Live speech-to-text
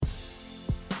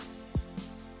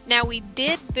Now, we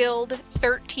did build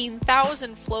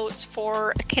 13,000 floats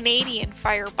for a Canadian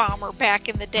fire bomber back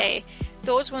in the day.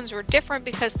 Those ones were different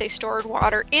because they stored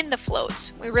water in the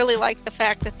floats. We really like the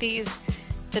fact that the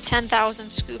 10,000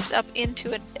 scoops up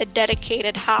into a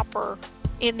dedicated hopper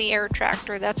in the air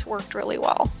tractor. That's worked really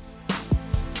well.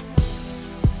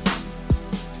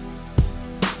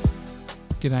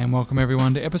 G'day and welcome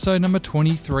everyone to episode number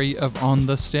 23 of On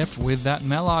the Step with That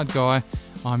Mallard Guy.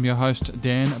 I'm your host,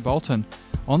 Dan Bolton.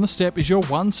 On the Step is your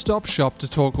one-stop shop to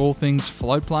talk all things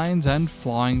float planes and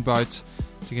flying boats.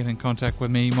 To get in contact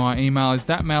with me, my email is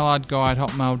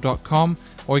thatmallardguy@hotmail.com,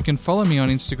 or you can follow me on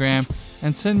Instagram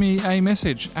and send me a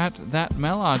message at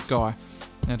thatmallardguy.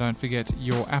 Now don't forget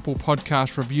your Apple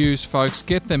Podcast reviews, folks.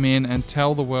 Get them in and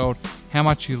tell the world how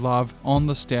much you love On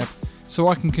the Step, so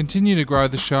I can continue to grow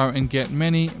the show and get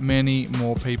many, many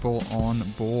more people on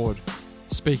board.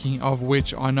 Speaking of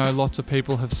which, I know lots of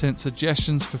people have sent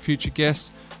suggestions for future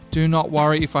guests. Do not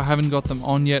worry if I haven't got them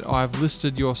on yet. I've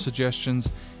listed your suggestions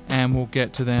and we'll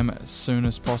get to them as soon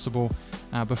as possible.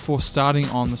 Before starting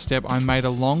On the Step, I made a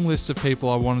long list of people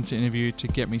I wanted to interview to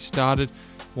get me started.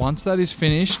 Once that is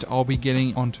finished, I'll be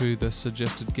getting onto the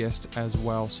suggested guest as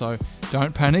well. So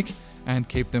don't panic and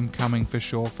keep them coming for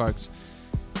sure, folks.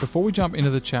 Before we jump into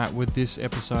the chat with this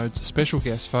episode's special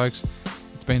guest, folks,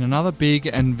 it's been another big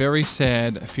and very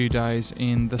sad few days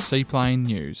in the seaplane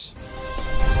news.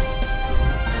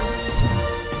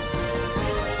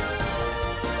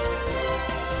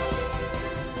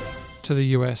 To the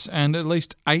US, and at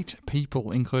least 8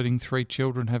 people, including 3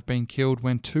 children, have been killed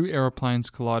when 2 aeroplanes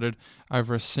collided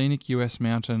over a scenic US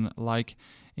mountain lake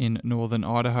in northern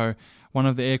Idaho. One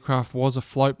of the aircraft was a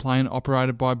float plane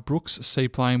operated by Brooks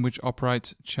Seaplane, which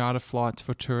operates charter flights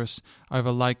for tourists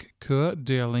over Lake Coeur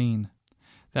d'Alene.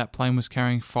 That plane was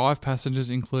carrying 5 passengers,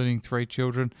 including 3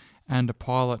 children, and a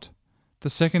pilot. The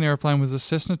second airplane was a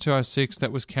Cessna 206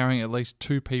 that was carrying at least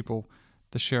 2 people,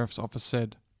 the sheriff's office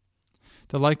said.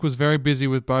 The lake was very busy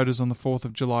with boaters on the 4th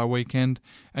of July weekend,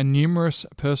 and numerous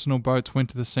personal boats went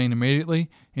to the scene immediately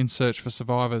in search for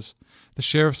survivors. The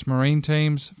sheriff's marine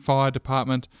teams, fire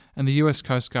department, and the US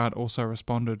Coast Guard also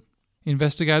responded.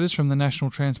 Investigators from the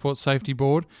National Transport Safety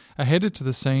Board are headed to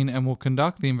the scene and will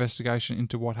conduct the investigation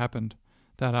into what happened.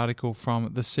 That article from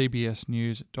the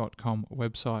cbsnews.com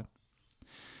website.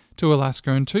 To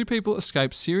Alaska, and 2 people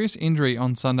escaped serious injury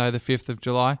on Sunday the 5th of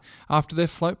July after their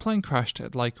float plane crashed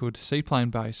at Lakewood Seaplane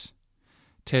Base.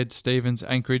 Ted Stevens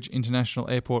Anchorage International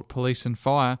Airport Police and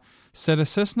Fire said a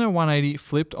Cessna 180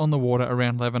 flipped on the water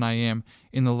around 11 a.m.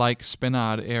 in the Lake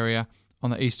Spenard area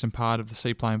on the eastern part of the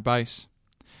seaplane base.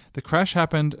 The crash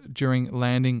happened during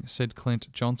landing, said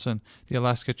Clint Johnson, the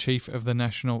Alaska chief of the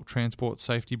National Transport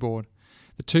Safety Board.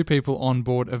 The 2 people on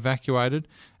board evacuated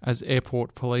as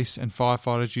airport police and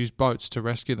firefighters used boats to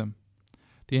rescue them.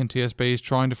 The NTSB is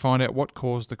trying to find out what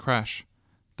caused the crash.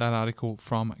 That article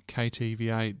from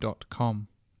ktva.com.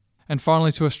 And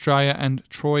finally to Australia, and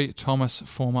Troy Thomas,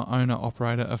 former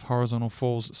owner-operator of Horizontal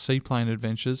Falls Seaplane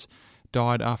Adventures,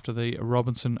 died after the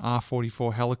Robinson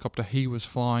R-44 helicopter he was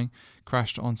flying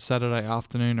crashed on Saturday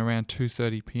afternoon around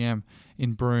 2:30 p.m.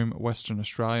 in Broome, Western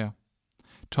Australia.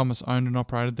 Thomas owned and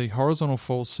operated the Horizontal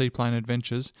Falls Seaplane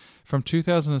Adventures from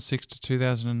 2006 to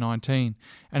 2019,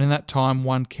 and in that time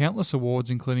won countless awards,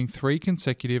 including 3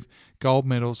 consecutive gold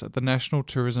medals at the National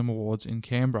Tourism Awards in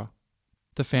Canberra.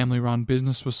 The family-run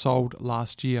business was sold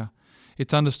last year.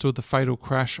 It's understood the fatal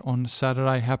crash on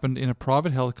Saturday happened in a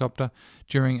private helicopter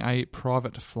during a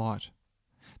private flight.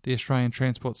 The Australian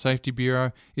Transport Safety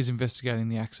Bureau is investigating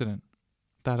the accident.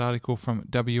 That article from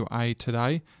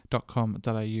watoday.com.au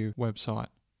website.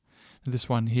 This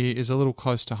one here is a little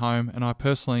close to home, and I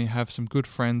personally have some good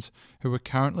friends who are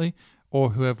currently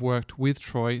or who have worked with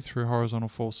Troy through Horizontal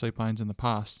Falls Seaplanes in the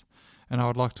past, and I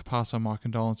would like to pass on my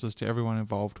condolences to everyone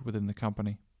involved within the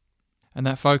company. And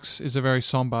that, folks, is a very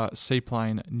somber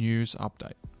seaplane news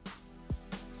update.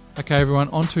 Okay, everyone,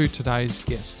 on to today's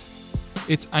guest.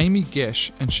 It's Amy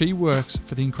Gesh, and she works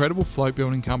for the incredible float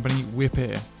building company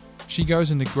Wipair. She goes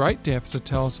into great depth to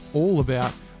tell us all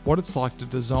about what it's like to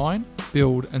design,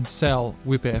 build and sell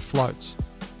Wipair floats.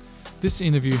 This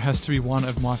interview has to be one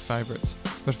of my favourites,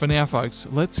 but for now, folks,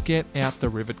 let's get out the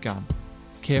rivet gun.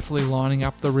 Carefully lining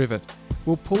up the rivet,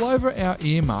 we'll pull over our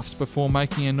earmuffs before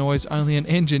making a noise only an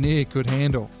engineer could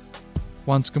handle.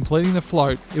 Once completing the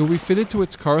float, it will be fitted to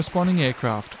its corresponding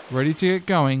aircraft, ready to get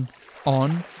going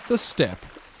on the step.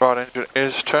 Right engine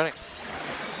is turning.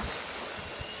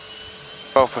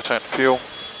 12% fuel.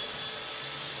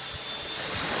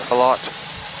 Alight.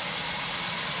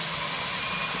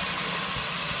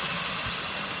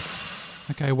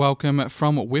 Okay, welcome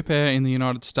from Whip Air in the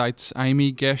United States,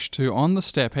 Amy Gesh to On the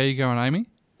Step. How you going, Amy?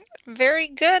 Very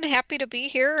good. Happy to be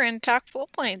here and talk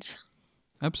float planes.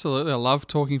 Absolutely. I love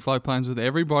talking float planes with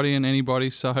everybody and anybody,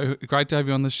 so great to have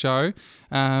you on the show.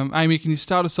 Amy, can you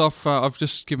start us off? I've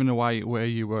just given away where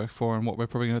you work for and what we're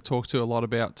probably going to talk to a lot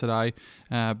about today,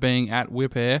 being at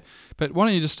Whip Air. But why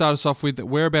don't you just start us off with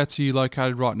whereabouts are you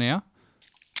located right now?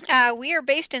 We are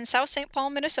based in South St. Paul,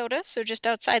 Minnesota, so just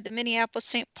outside the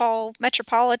Minneapolis-St. Paul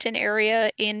metropolitan area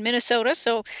in Minnesota.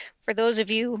 So for those of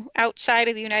you outside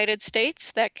of the United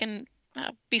States, that can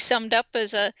be summed up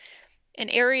as an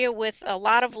area with a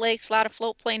lot of lakes, a lot of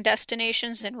float plane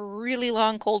destinations, and really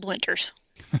long cold winters.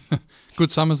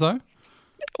 Good summers, though?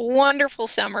 Wonderful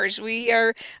summers. We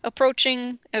are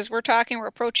approaching, as we're talking, we're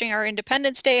approaching our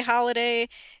Independence Day holiday,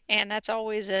 and that's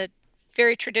always a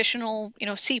very traditional,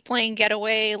 seaplane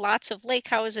getaway, lots of lake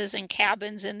houses and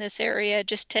cabins in this area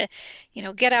just to,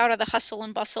 get out of the hustle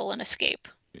and bustle and escape.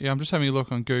 Yeah, I'm just having a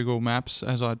look on Google Maps,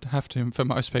 as I'd have to for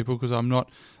most people, because I'm not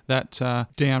that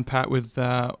down pat with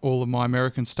all of my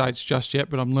American states just yet,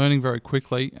 but I'm learning very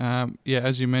quickly.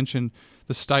 As you mentioned,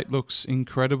 the state looks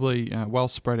incredibly well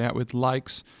spread out with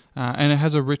lakes, and it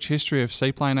has a rich history of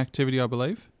seaplane activity, I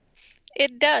believe.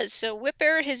 It does. So Whip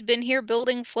Air has been here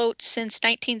building floats since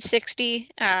 1960.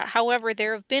 However,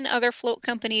 there have been other float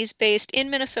companies based in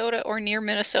Minnesota or near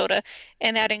Minnesota,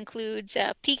 and that includes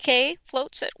PK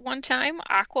Floats at one time,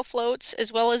 Aqua Floats,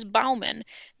 as well as Bauman.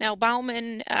 Now,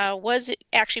 Bauman was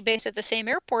actually based at the same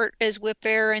airport as Whip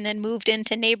Air and then moved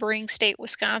into neighboring state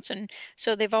Wisconsin.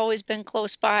 So they've always been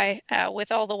close by.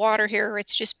 With all the water here,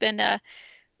 it's just been a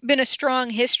strong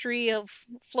history of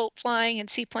float flying and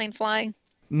seaplane flying.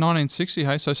 1960,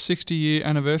 hey? So 60-year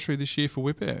anniversary this year for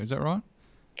Whip Air, is that right?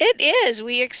 It is.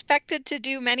 We expected to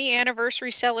do many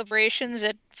anniversary celebrations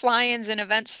at fly-ins and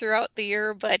events throughout the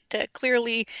year, but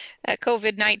clearly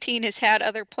COVID-19 has had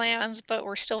other plans, but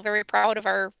we're still very proud of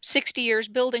our 60 years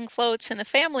building floats, and the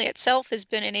family itself has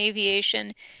been in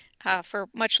aviation for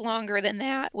much longer than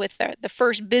that, with the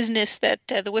first business that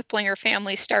the Whipplinger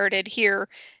family started here,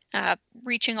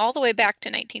 reaching all the way back to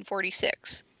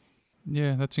 1946.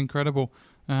 Yeah, that's incredible.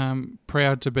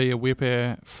 Proud to be a Whip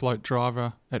Air float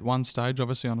driver at one stage,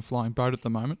 obviously on a flying boat at the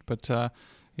moment. But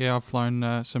I've flown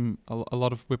a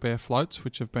lot of Whip Air floats,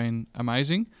 which have been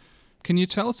amazing. Can you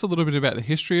tell us a little bit about the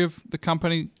history of the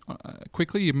company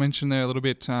quickly? You mentioned there a little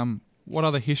bit. What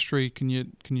other history can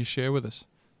you share with us?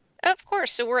 Of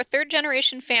course. So we're a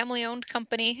third-generation family-owned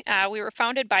company. We were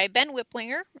founded by Ben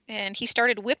Whipplinger, and he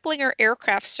started Whipplinger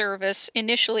Aircraft Service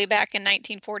initially back in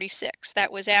 1946.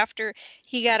 That was after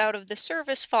he got out of the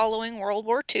service following World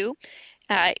War II.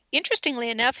 Interestingly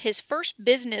enough, his first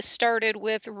business started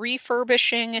with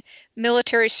refurbishing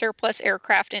military surplus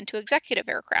aircraft into executive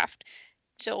aircraft.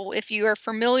 So if you are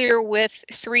familiar with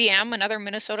 3M, another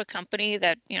Minnesota company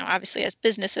that, obviously has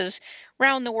businesses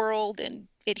around the world and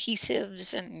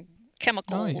adhesives and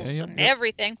chemicals and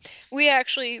everything, we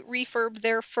actually refurbed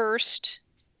their first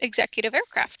executive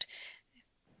aircraft.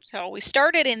 So we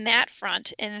started in that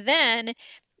front, and then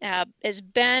as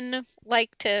Ben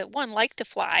liked to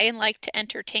fly and liked to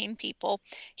entertain people,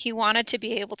 he wanted to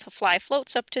be able to fly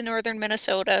floats up to northern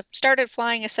Minnesota, started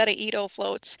flying a set of Edo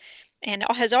floats, and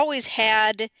has always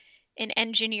had an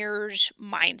engineer's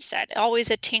mindset,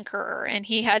 always a tinkerer. And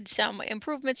he had some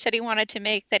improvements that he wanted to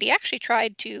make that he actually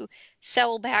tried to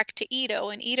sell back to Edo.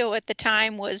 And Edo at the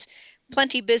time was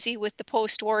plenty busy with the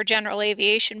post-war general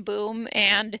aviation boom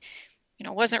and,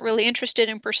 wasn't really interested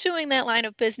in pursuing that line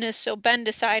of business. So Ben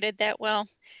decided that,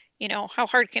 how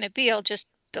hard can it be? I'll just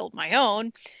build my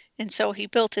own. And so he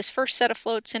built his first set of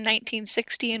floats in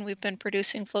 1960, and we've been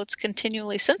producing floats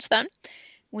continually since then.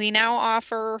 We now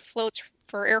offer floats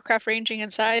for aircraft ranging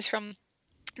in size from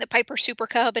the Piper Super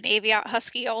Cub and Aviat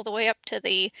Husky all the way up to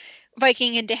the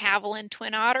Viking and de Havilland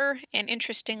Twin Otter. And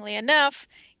interestingly enough,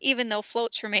 even though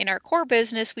floats remain our core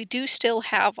business, we do still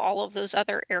have all of those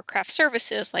other aircraft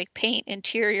services like paint,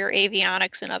 interior,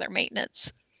 avionics, and other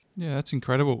maintenance. Yeah, that's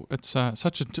incredible. It's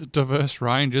such a diverse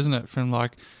range, isn't it? From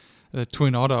like the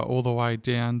Twin Otter all the way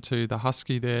down to the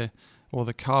Husky there, or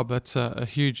the Cub. That's a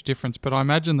huge difference. But I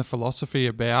imagine the philosophy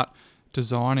about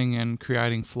designing and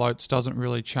creating floats doesn't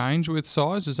really change with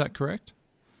size. Is that correct?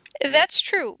 That's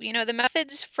true. The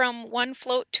methods from one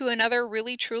float to another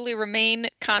really truly remain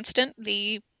constant.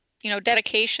 The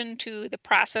dedication to the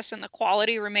process and the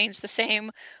quality remains the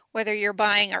same, whether you're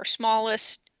buying our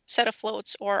smallest set of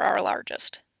floats or our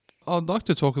largest. I'd like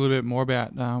to talk a little bit more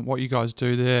about what you guys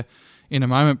do there in a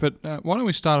moment, but why don't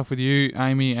we start off with you,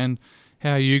 Amy, and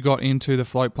how you got into the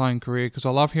float plane career, because I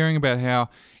love hearing about how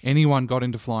anyone got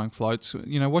into flying floats.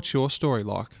 What's your story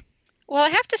like? Well, I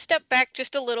have to step back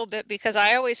just a little bit because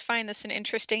I always find this an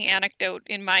interesting anecdote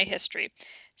in my history.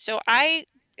 So I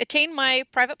attained my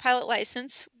private pilot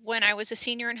license when I was a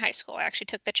senior in high school. I actually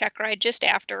took the check ride just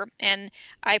after, and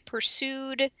I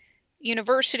pursued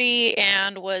university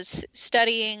and was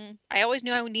studying. I always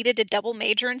knew I needed to double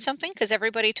major in something because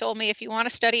everybody told me if you want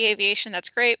to study aviation, that's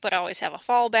great, but always have a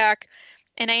fallback.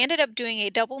 And I ended up doing a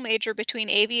double major between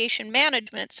aviation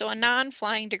management, so a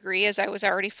non-flying degree as I was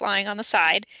already flying on the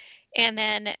side, and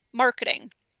then marketing.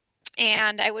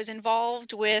 And I was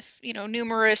involved with,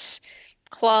 numerous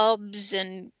clubs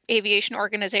and aviation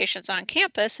organizations on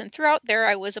campus. And throughout there,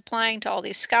 I was applying to all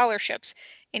these scholarships.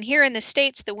 And here in the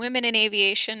States, the Women in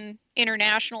Aviation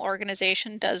International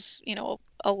Organization does,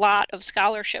 a lot of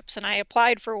scholarships. And I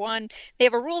applied for one. They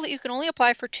have a rule that you can only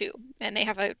apply for two, and they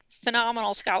have a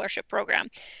phenomenal scholarship program.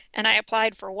 And I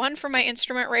applied for one for my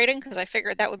instrument rating because I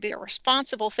figured that would be a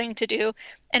responsible thing to do.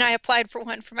 And I applied for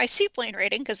one for my seaplane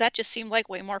rating because that just seemed like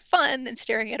way more fun than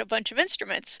staring at a bunch of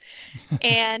instruments.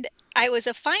 And I was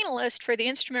a finalist for the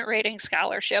instrument rating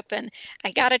scholarship, and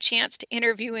I got a chance to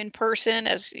interview in person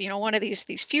as, one of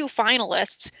these few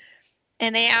finalists.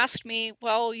 And they asked me,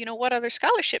 well, what other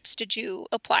scholarships did you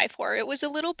apply for? It was a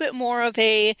little bit more of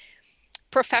a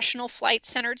professional flight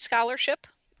centered scholarship.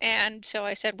 And so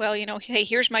I said, well, hey,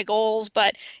 here's my goals,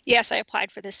 but yes, I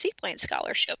applied for the seaplane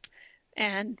scholarship.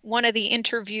 And one of the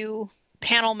interview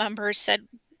panel members said,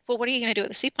 well, what are you going to do with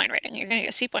a seaplane rating? You're going to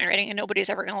get a seaplane rating and nobody's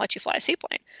ever going to let you fly a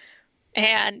seaplane.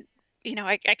 And,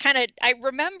 I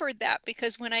remembered that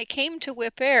because when I came to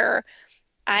Whip Air,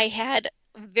 I had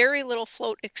very little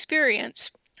float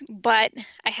experience, but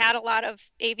I had a lot of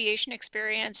aviation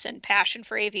experience and passion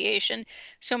for aviation.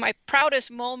 So my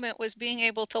proudest moment was being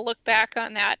able to look back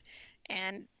on that,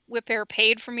 and Whip Air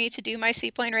paid for me to do my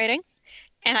seaplane rating,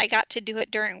 and I got to do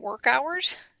it during work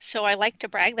hours. So I like to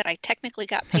brag that I technically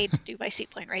got paid to do my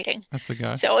seaplane rating. That's the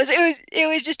guy. So it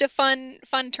was just a fun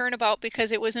turnabout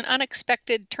because it was an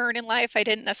unexpected turn in life. I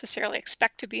didn't necessarily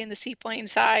expect to be in the seaplane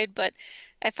side, but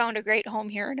I found a great home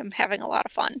here and I'm having a lot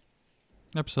of fun.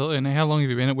 Absolutely. And how long have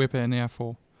you been at Whip Air now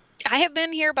for? I have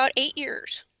been here about 8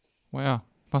 years. Wow.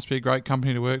 Must be a great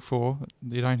company to work for.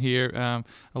 You don't hear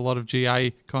a lot of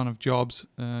GA kind of jobs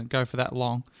go for that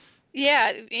long.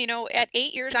 Yeah, at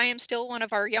 8 years, I am still one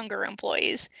of our younger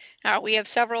employees. We have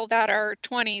several that are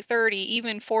 20, 30,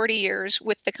 even 40 years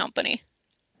with the company.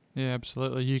 Yeah,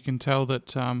 absolutely. You can tell that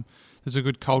there's a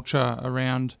good culture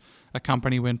around a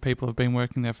company when people have been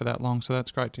working there for that long, so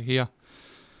that's great to hear.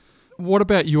 What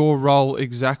about your role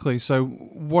exactly? So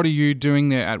what are you doing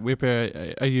there at Whip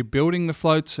Air? Are you building the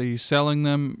floats? Are you selling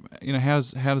them? How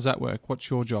does that work? What's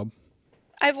your job?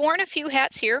 I've worn a few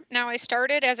hats here. Now, I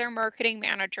started as our marketing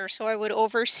manager, so I would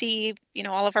oversee,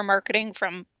 all of our marketing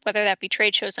from whether that be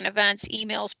trade shows and events,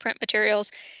 emails, print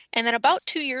materials. And then about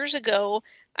 2 years ago,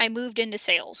 I moved into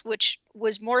sales, which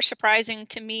was more surprising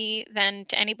to me than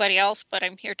to anybody else. But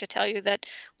I'm here to tell you that,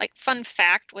 fun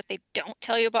fact, what they don't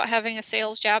tell you about having a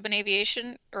sales job in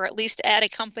aviation, or at least at a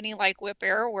company like Whip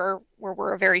Air, where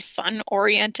we're a very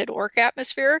fun-oriented work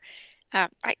atmosphere,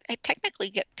 I technically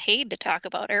get paid to talk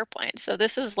about airplanes. So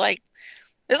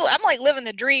I'm like living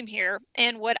the dream here.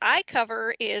 And what I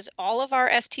cover is all of our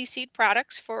STC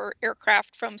products for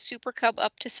aircraft from Super Cub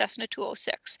up to Cessna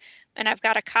 206. And I've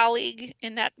got a colleague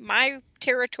in that my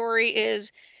territory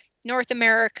is North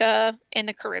America and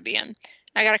the Caribbean.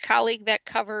 I got a colleague that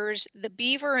covers the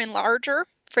Beaver and larger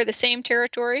for the same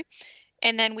territory.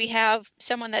 And then we have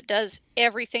someone that does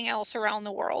everything else around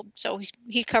the world. So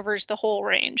he covers the whole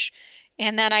range.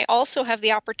 And then I also have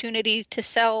the opportunity to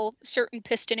sell certain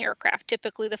piston aircraft,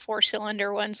 typically the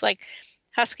 4-cylinder ones like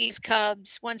Huskies,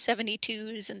 Cubs,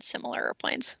 172s, and similar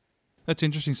airplanes. That's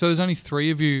interesting. So there's only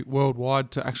 3 of you worldwide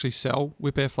to actually sell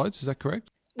Whip Air floats, is that correct?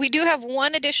 We do have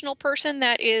one additional person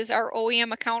that is our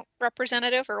OEM account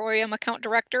representative or OEM account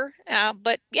director.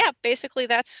 But yeah, basically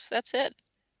that's it.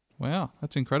 Wow,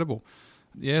 that's incredible.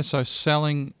 Yeah, so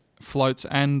selling floats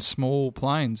and small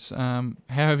planes. How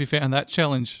have you found that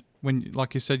challenge when,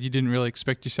 like you said, you didn't really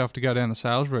expect yourself to go down the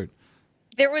sales route?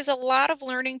 There was a lot of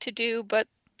learning to do, but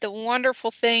the wonderful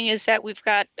thing is that we've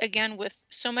got, again, with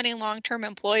so many long-term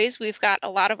employees, we've got a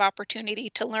lot of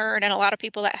opportunity to learn and a lot of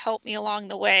people that help me along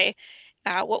the way.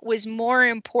 What was more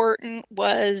important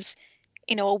was,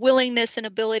 a willingness and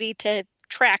ability to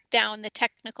track down the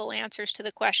technical answers to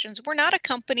the questions. We're not a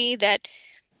company that,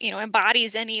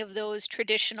 embodies any of those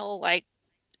traditional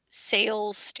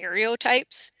sales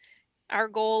stereotypes. Our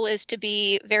goal is to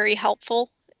be very helpful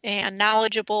and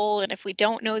knowledgeable. And if we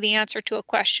don't know the answer to a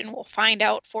question, we'll find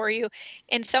out for you.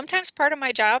 And sometimes part of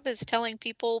my job is telling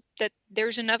people that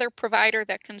there's another provider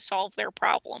that can solve their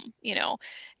problem,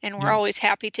 and we're Yeah. always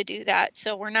happy to do that.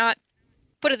 So we're not,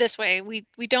 put it this way, we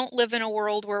don't live in a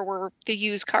world where we're the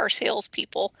used car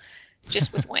salespeople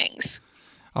just with wings.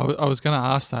 I was going to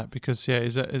ask that because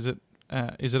is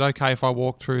it okay if I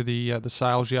walk through the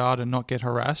sales yard and not get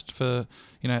harassed for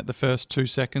the first 2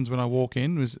 seconds when I walk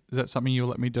in? Is that something you'll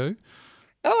let me do?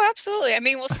 Oh, absolutely. I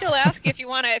mean, we'll still ask if you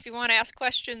want to ask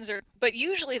questions, but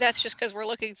usually that's just because we're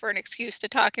looking for an excuse to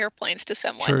talk airplanes to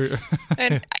someone. True.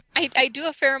 And I do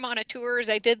a fair amount of tours.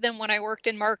 I did them when I worked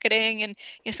in marketing, and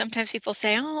sometimes people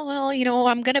say, "Oh, well,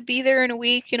 I'm going to be there in a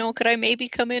week. Could I maybe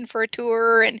come in for a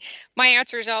tour?" And my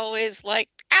answer is always like,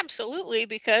 "Absolutely,"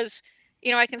 because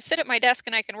I can sit at my desk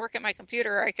and I can work at my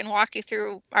computer. I can walk you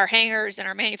through our hangars and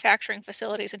our manufacturing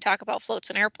facilities and talk about floats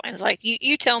and airplanes. Like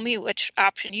you tell me which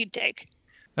option you'd take.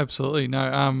 Absolutely.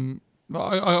 No,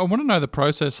 I want to know the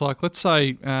process. Like, let's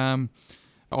say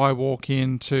I walk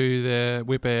into the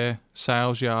Whip Air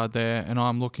sales yard there and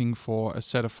I'm looking for a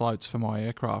set of floats for my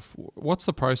aircraft. What's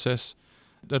the process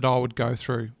that I would go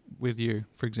through with you,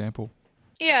 for example?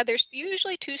 Yeah, there's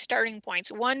usually two starting points.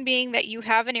 One being that you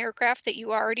have an aircraft that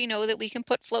you already know that we can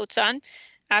put floats on.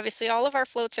 Obviously, all of our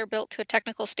floats are built to a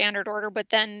technical standard order, but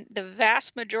then the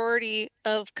vast majority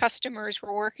of customers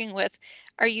we're working with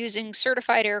are using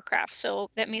certified aircraft. So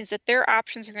that means that their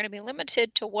options are going to be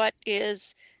limited to what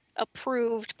is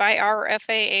approved by our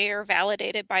FAA or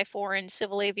validated by foreign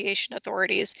civil aviation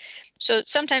authorities. So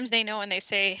sometimes they know and they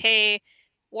say, hey,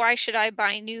 why should I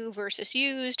buy new versus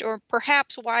used? Or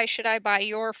perhaps why should I buy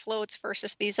your floats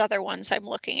versus these other ones I'm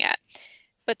looking at?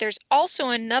 But there's also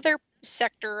another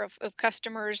sector of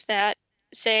customers that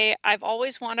say, I've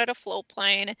always wanted a float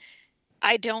plane.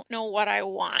 I don't know what I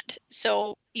want.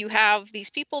 So you have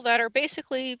these people that are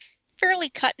basically fairly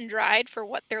cut and dried for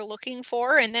what they're looking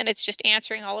for. And then it's just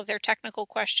answering all of their technical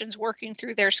questions, working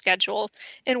through their schedule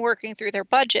and working through their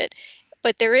budget.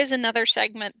 But there is another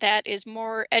segment that is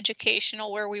more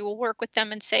educational where we will work with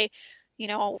them and say,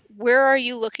 where are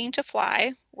you looking to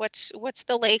fly? What's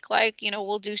the lake like?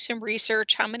 We'll do some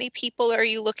research. How many people are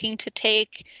you looking to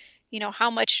take? How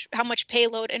much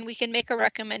payload, and we can make a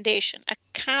recommendation. A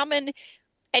common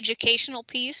educational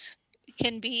piece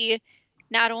can be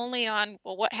not only on,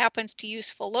 well, what happens to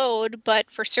useful load, but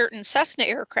for certain Cessna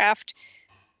aircraft,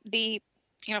 the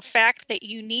fact that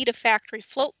you need a factory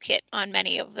float kit on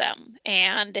many of them.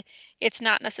 And it's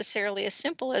not necessarily as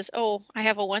simple as, oh, I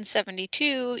have a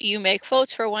 172, you make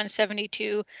floats for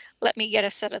 172, let me get a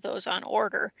set of those on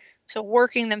order. So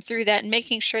working them through that and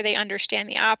making sure they understand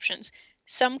the options.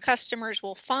 Some customers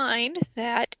will find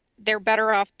that they're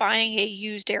better off buying a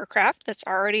used aircraft that's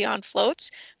already on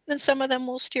floats, then some of them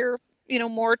will steer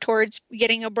more towards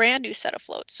getting a brand new set of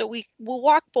floats. So we'll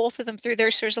walk both of them through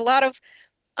there. So there's a lot of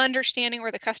understanding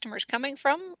where the customer is coming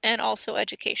from and also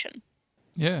education.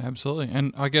 Yeah, absolutely.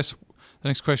 And I guess the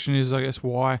next question is,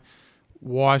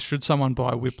 why should someone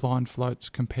buy Whipline floats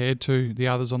compared to the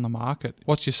others on the market?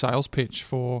 What's your sales pitch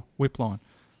for Whipline?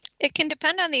 It can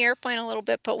depend on the airplane a little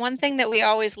bit, but one thing that we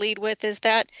always lead with is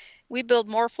that we build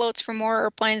more floats for more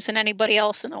airplanes than anybody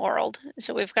else in the world.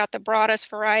 So we've got the broadest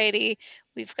variety.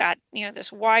 We've got,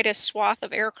 this widest swath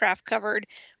of aircraft covered.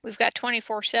 We've got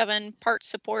 24/7 part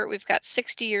support. We've got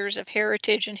 60 years of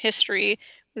heritage and history.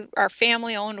 Our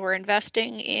family owned. We're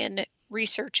investing in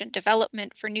research and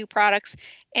development for new products.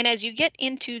 And as you get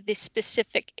into the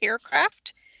specific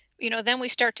aircraft, then we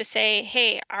start to say,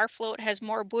 hey, our float has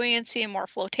more buoyancy and more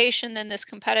flotation than this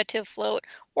competitive float,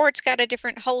 or it's got a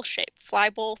different hull shape.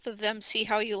 Fly both of them, see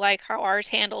how you like how ours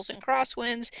handles in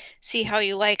crosswinds, see how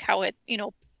you like how it,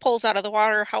 pulls out of the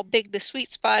water, how big the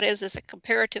sweet spot is as a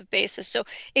comparative basis. So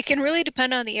it can really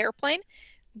depend on the airplane,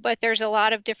 but there's a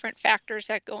lot of different factors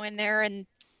that go in there. And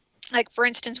like, for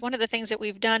instance, one of the things that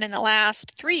we've done in the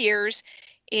last 3 years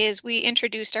is we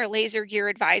introduced our laser gear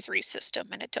advisory system,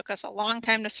 and it took us a long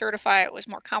time to certify. It was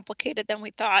more complicated than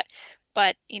we thought,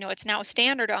 but it's now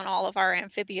standard on all of our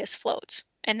amphibious floats.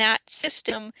 And that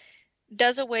system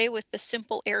does away with the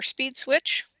simple airspeed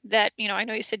switch that, I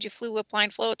know you said you flew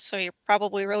Whipline floats, so you're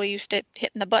probably really used to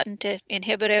hitting the button to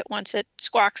inhibit it once it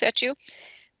squawks at you.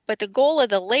 But the goal of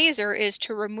the laser is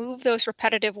to remove those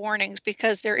repetitive warnings,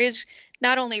 because there is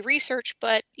not only research,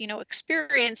 but,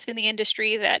 experience in the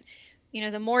industry that,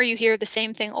 the more you hear the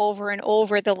same thing over and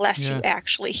over, the less you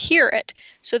actually hear it.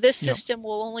 So this system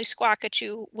will only squawk at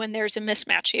you when there's a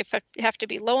mismatch. You have to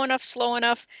be low enough, slow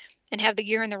enough, and have the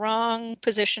gear in the wrong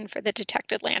position for the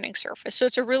detected landing surface. So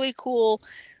it's a really cool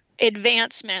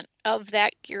advancement of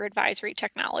that gear advisory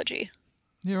technology.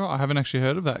 Yeah, right. I haven't actually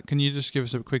heard of that. Can you just give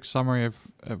us a quick summary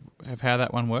of how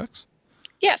that one works?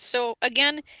 Yes, so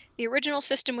again, the original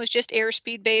system was just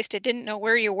airspeed based. It didn't know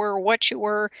where you were, what you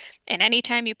were, and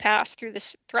anytime you passed through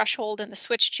this threshold and the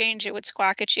switch change, it would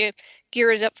squawk at you,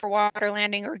 gear is up for water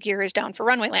landing or gear is down for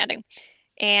runway landing.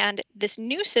 And this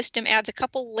new system adds a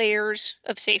couple layers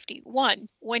of safety. One,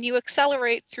 when you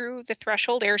accelerate through the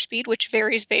threshold airspeed, which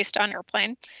varies based on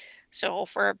airplane. So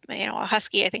for a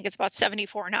Husky, I think it's about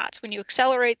 74 knots. When you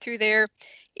accelerate through there,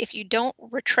 if you don't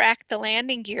retract the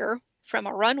landing gear from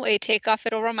a runway takeoff,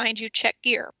 it'll remind you check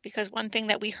gear. Because one thing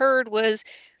that we heard was,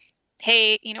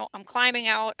 hey, I'm climbing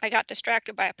out, I got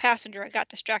distracted by a passenger, I got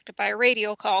distracted by a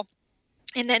radio call.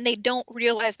 And then they don't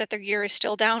realize that their gear is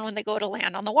still down when they go to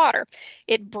land on the water.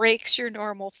 It breaks your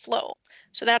normal flow.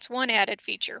 So that's one added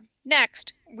feature.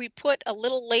 Next, we put a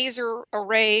little laser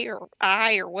array or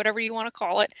eye or whatever you want to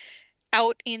call it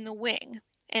out in the wing.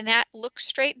 And that looks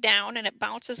straight down and it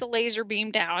bounces a laser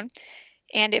beam down.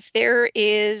 And if there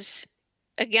is,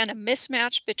 again, a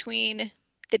mismatch between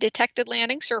the detected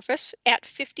landing surface at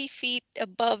 50 feet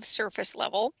above surface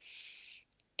level,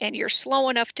 and you're slow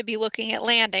enough to be looking at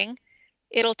landing,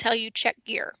 it'll tell you check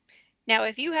gear. Now,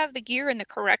 if you have the gear in the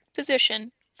correct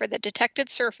position for the detected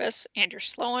surface and you're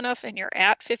slow enough and you're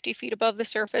at 50 feet above the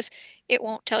surface, it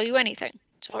won't tell you anything.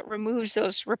 So it removes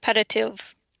those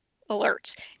repetitive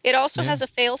alerts. It also has a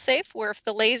fail-safe where if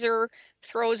the laser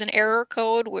throws an error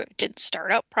code where it didn't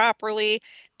start up properly,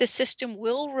 the system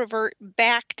will revert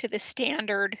back to the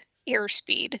standard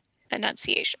airspeed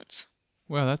enunciations.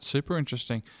 Well, that's super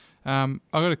interesting. I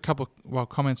got a couple of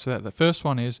comments for that. The first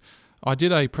one is, I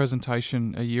did a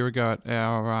presentation a year ago at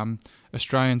our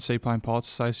Australian Seaplane Pilots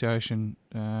Association.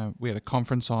 We had a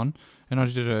conference on, and I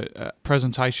did a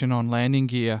presentation on landing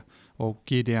gear, or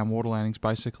gear down water landings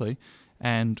basically.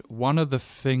 And one of the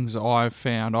things I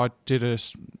found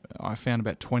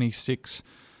about 26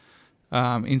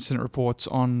 incident reports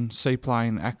on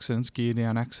seaplane accidents, gear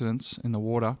down accidents in the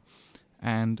water,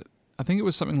 and I think it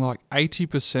was something like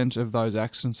 80% of those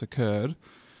accidents occurred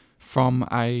from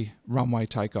a runway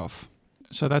takeoff.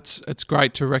 So it's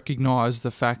great to recognise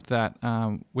the fact that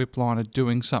Whipline are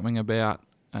doing something about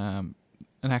an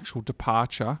actual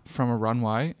departure from a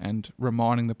runway and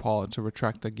reminding the pilot to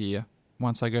retract the gear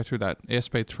once they go through that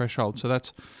airspeed threshold. So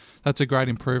that's a great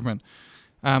improvement.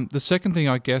 The second thing,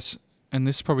 I guess, and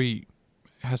this probably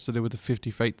has to do with the 50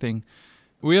 feet thing,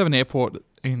 we have an airport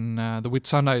in the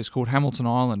Whitsundays called Hamilton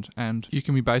Island, and you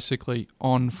can be basically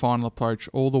on final approach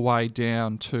all the way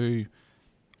down to,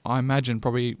 I imagine,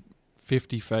 probably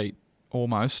 50 feet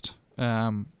almost,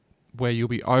 where you'll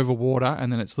be over water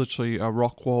and then it's literally a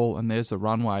rock wall and there's the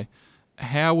runway.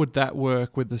 How would that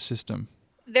work with the system?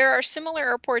 There are similar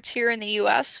airports here in the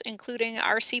U.S., including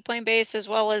our seaplane base, as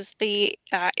well as the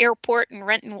airport in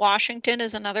Renton, Washington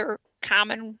is another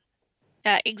common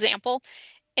example.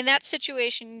 In that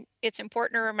situation, it's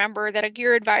important to remember that a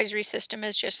gear advisory system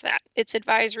is just that. It's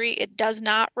advisory. It does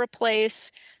not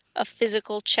replace a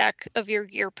physical check of your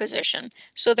gear position.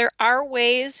 So there are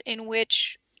ways in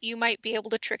which you might be able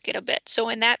to trick it a bit. So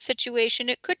in that situation,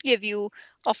 it could give you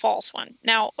a false one.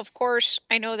 Now, of course,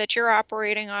 I know that you're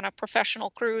operating on a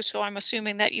professional cruise, so I'm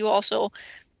assuming that you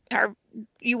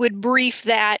would brief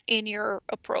that in your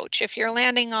approach. If you're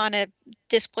landing on a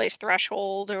displaced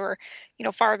threshold or,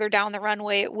 farther down the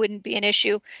runway, it wouldn't be an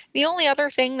issue. The only other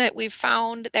thing that we've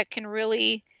found that can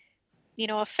really,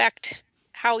 affect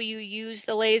how you use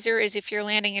the laser is if you're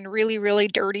landing in really, really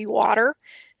dirty water.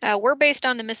 We're based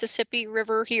on the Mississippi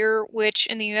River here, which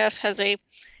in the U.S. has a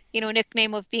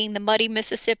nickname of being the muddy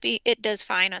Mississippi. It does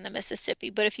fine on the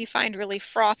Mississippi, but if you find really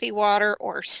frothy water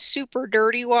or super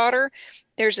dirty water,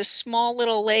 there's a small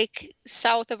little lake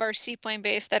south of our seaplane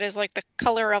base that is like the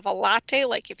color of a latte.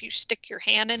 Like if you stick your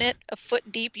hand in it a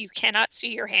foot deep, you cannot see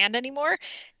your hand anymore.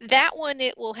 That one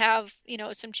it will have,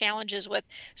 some challenges with.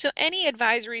 So any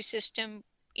advisory system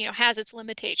has its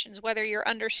limitations, whether you're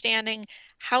understanding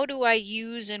how do I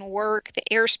use and work the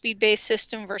airspeed-based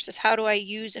system versus how do I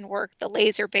use and work the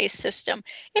laser-based system.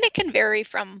 And it can vary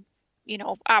from,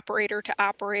 operator to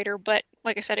operator. But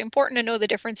like I said, important to know the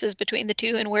differences between the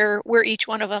two and where each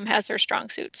one of them has their strong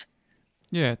suits.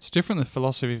 Yeah, it's different, the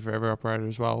philosophy for every operator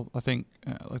as well. I think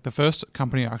like the first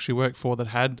company I actually worked for that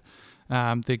had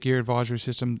their gear advisory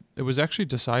system, it was actually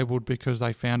disabled because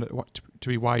they found it to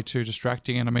be way too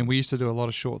distracting. And I mean, we used to do a lot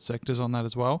of short sectors on that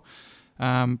as well.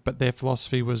 But their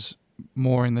philosophy was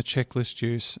more in the checklist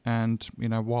use. And,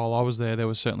 while I was there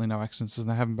was certainly no accidents, and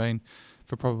there haven't been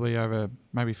for probably over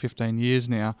maybe 15 years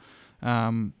now.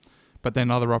 But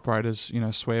then other operators,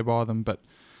 swear by them. But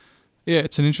yeah,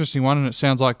 it's an interesting one. And it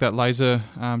sounds like that laser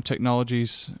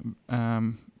technology's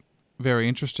very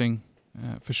interesting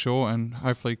for sure, and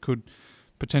hopefully could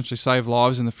potentially save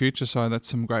lives in the future. So that's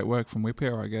some great work from Whip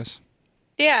Air, I guess.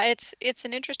 Yeah, it's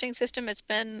an interesting system. It's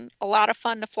been a lot of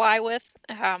fun to fly with.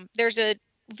 There's a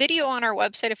video on our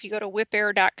website. If you go to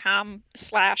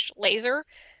whipair.com/laser,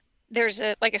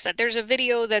 like I said, there's a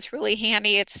video that's really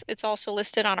handy. It's also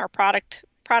listed on our product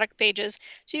pages,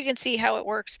 so you can see how it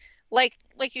works. Like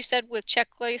you said with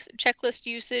checklist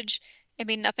usage, I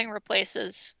mean, nothing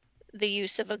replaces the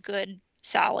use of a good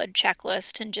solid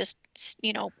checklist and just,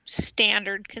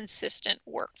 standard consistent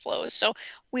workflows. So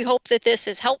we hope that this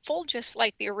is helpful, just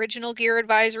like the original gear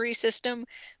advisory system,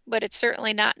 but it's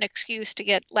certainly not an excuse to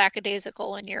get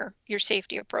lackadaisical in your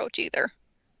safety approach either.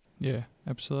 Yeah,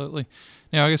 absolutely.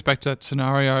 Now, I guess back to that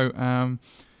scenario,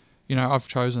 I've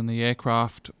chosen the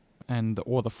aircraft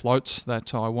or the floats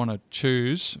that I want to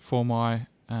choose for my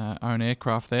own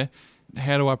aircraft there.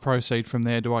 How do I proceed from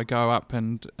there? Do I go up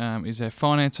and is there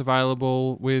finance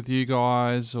available with you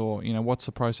guys, or what's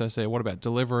the process there? What about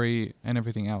delivery and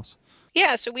everything else?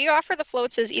 Yeah, so we offer the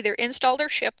floats as either installed or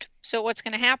shipped. So what's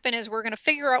going to happen is we're going to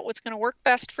figure out what's going to work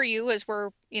best for you as we're,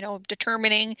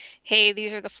 determining, hey,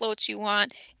 these are the floats you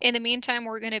want. In the meantime,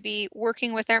 we're going to be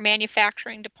working with our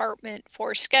manufacturing department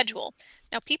for schedule.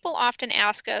 Now, people often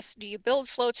ask us, do you build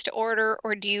floats to order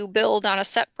or do you build on a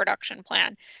set production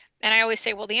plan? And I always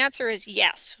say, well, the answer is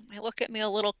yes. They look at me a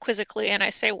little quizzically and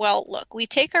I say, well, look, we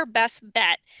take our best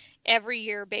bet every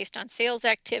year based on sales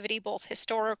activity, both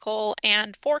historical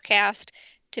and forecast,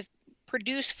 to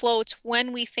produce floats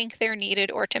when we think they're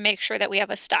needed or to make sure that we have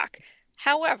a stock.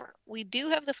 However, we do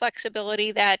have the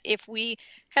flexibility that if we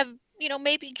have,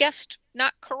 maybe guessed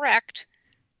not correct,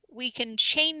 we can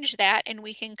change that and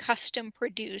we can custom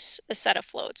produce a set of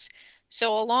floats.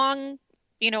 So along,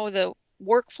 the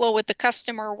workflow with the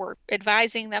customer, we're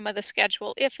advising them of the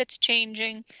schedule if it's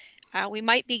changing. We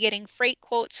might be getting freight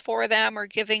quotes for them or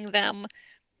giving them,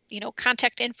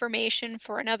 contact information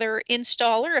for another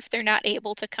installer if they're not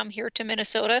able to come here to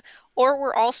Minnesota. Or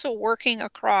we're also working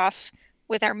across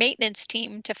with our maintenance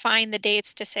team to find the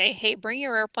dates to say, hey, bring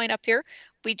your airplane up here.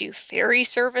 We do ferry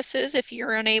services if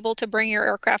you're unable to bring your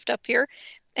aircraft up here.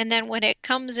 And then when it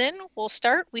comes in,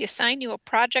 we assign you a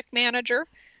project manager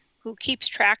who keeps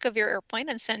track of your airplane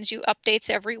and sends you updates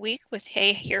every week with,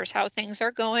 hey, here's how things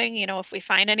are going. If we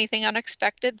find anything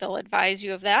unexpected, they'll advise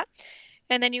you of that.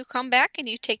 And then you come back and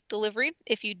you take delivery.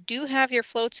 If you do have your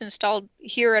floats installed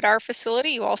here at our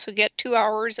facility, you also get 2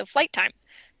 hours of flight time.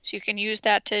 So you can use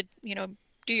that to,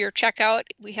 do your checkout.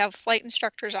 We have flight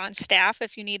instructors on staff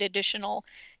if you need additional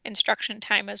instruction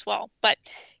time as well. But,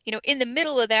 in the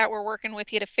middle of that, we're working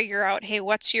with you to figure out, hey,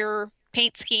 what's your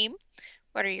paint scheme?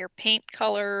 What are your paint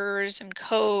colors and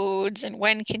codes, and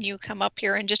when can you come up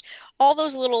here, and just all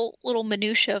those little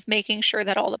minutia of making sure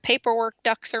that all the paperwork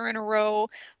ducks are in a row,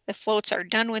 the floats are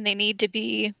done when they need to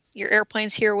be, your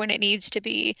airplane's here when it needs to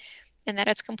be, and that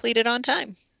it's completed on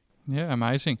time. Yeah,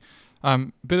 amazing.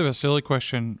 Bit of a silly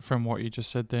question from what you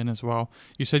just said then as well.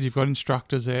 You said you've got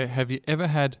instructors there. Have you ever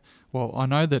had, well, I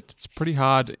know that it's pretty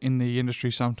hard in the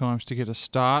industry sometimes to get a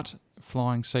start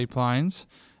flying seaplanes,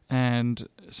 and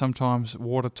sometimes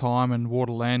water time and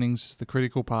water landings is the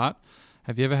critical part.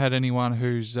 Have you ever had anyone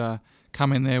who's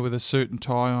come in there with a suit and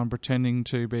tie on pretending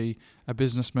to be a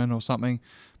businessman or something,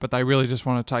 but they really just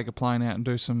want to take a plane out and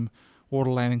do some water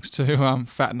landings to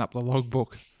fatten up the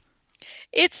logbook?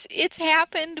 It's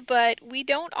happened, but we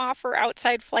don't offer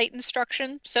outside flight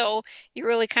instruction, so you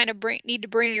really kind of need to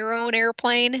bring your own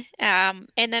airplane. And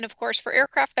then, of course, for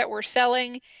aircraft that we're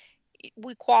selling,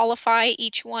 we qualify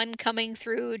each one coming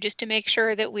through just to make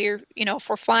sure that we're, if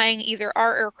we're flying either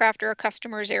our aircraft or a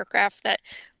customer's aircraft, that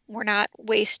we're not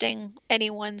wasting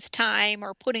anyone's time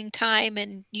or putting time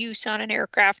and use on an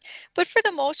aircraft. But for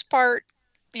the most part,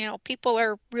 people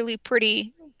are really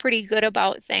pretty good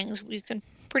about things. We can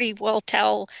pretty well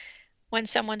tell when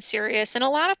someone's serious. And a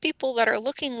lot of people that are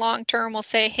looking long term will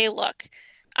say, hey, look,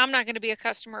 I'm not going to be a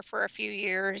customer for a few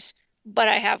years, but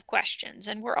I have questions,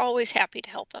 and we're always happy to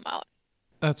help them out.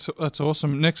 That's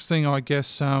awesome. Next thing I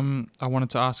guess I wanted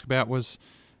to ask about was,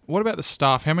 what about the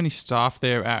staff? How many staff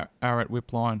there are at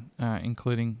Whipline,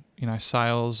 including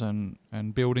sales and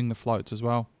building the floats as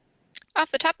well?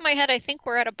 Off the top of my head, I think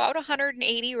we're at about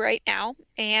 180 right now,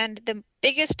 and the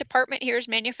biggest department here is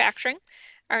manufacturing.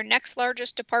 Our next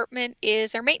largest department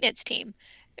is our maintenance team.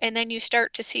 And then you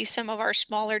start to see some of our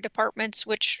smaller departments,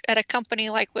 which at a company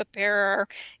like Whip Air are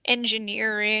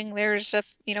engineering. There's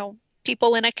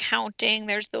people in accounting.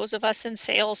 There's those of us in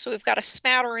sales. So we've got a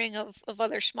smattering of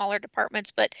other smaller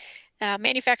departments, but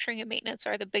manufacturing and maintenance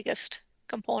are the biggest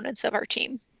components of our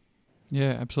team.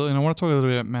 Yeah, absolutely. And I want to talk a little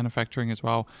bit about manufacturing as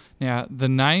well. Now, the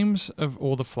names of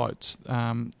all the floats,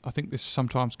 I think this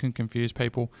sometimes can confuse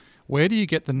people. Where do you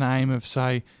get the name of,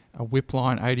 say, a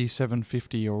Whipline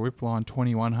 8750 or Whipline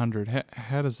 2100?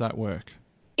 How does that work?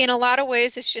 In a lot of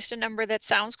ways, it's just a number that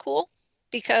sounds cool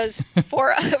because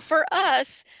for for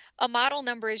us, a model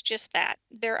number is just that.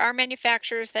 There are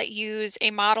manufacturers that use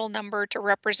a model number to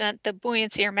represent the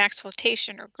buoyancy or max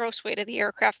flotation or gross weight of the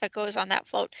aircraft that goes on that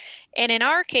float. And in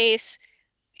our case,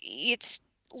 it's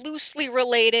loosely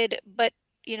related, but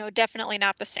definitely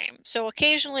not the same. So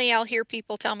occasionally I'll hear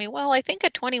people tell me, well, I think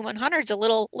a 2100 is a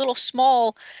little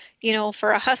small,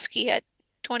 for a Husky at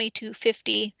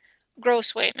 2250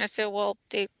 gross weight. And I said, well,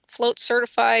 they float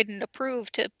certified and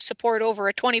approved to support over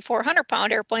a 2,400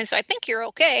 pound airplane. So I think you're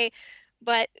okay.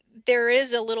 But there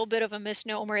is a little bit of a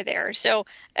misnomer there. So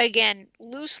again,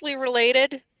 loosely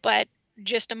related, but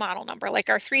just a model number. Like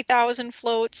our 3000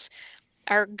 floats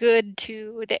are good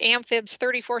to the Amphibs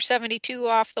 3472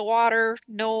 off the water,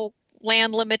 no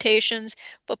land limitations,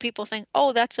 but people think,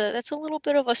 oh, that's a little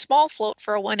bit of a small float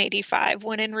for a 185,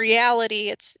 when in reality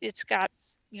it's got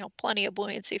plenty of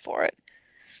buoyancy for it.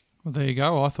 Well, there you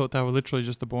go. I thought they were literally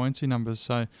just the buoyancy numbers.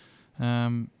 So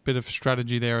bit of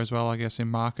strategy there as well, I guess, in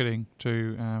marketing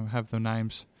to have the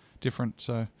names different.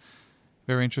 So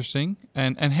very interesting.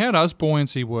 And how does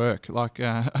buoyancy work? Like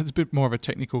it's a bit more of a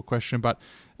technical question, but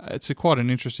it's quite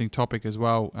an interesting topic as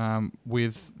well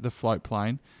with the float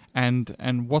plane.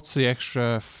 And what's the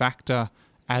extra factor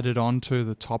added on to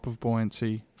the top of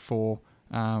buoyancy for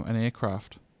an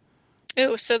aircraft?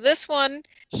 Oh, so this one,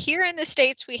 here in the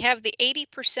States, we have the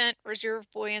 80% reserve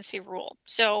buoyancy rule.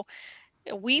 So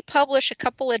we publish a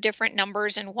couple of different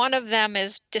numbers, and one of them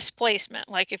is displacement.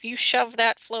 Like if you shove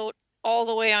that float all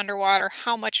the way underwater,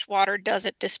 how much water does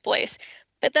it displace?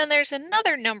 But then there's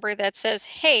another number that says,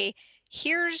 hey,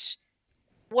 here's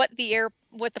what the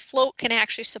float can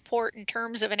actually support in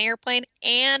terms of an airplane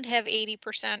and have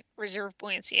 80% reserve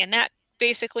buoyancy. And that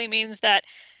basically means that,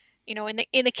 in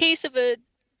the case of a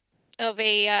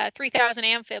 3000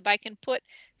 Amphib, I can put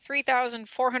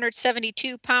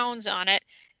 3,472 pounds on it,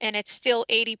 and it's still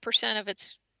 80% of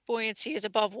its buoyancy is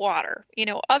above water.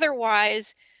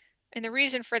 Otherwise, and the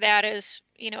reason for that is,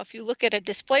 if you look at a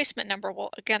displacement number,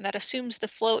 well, again, that assumes the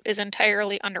float is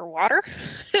entirely underwater,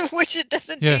 which it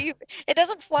doesn't do. It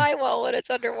doesn't fly well when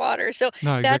it's underwater. So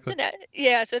no, exactly.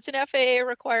 So it's an FAA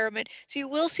requirement. So you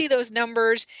will see those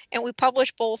numbers, and we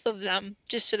publish both of them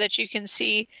just so that you can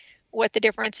see what the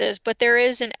difference is. But there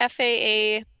is an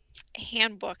FAA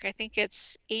handbook. I think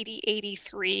it's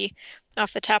 8083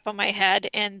 off the top of my head,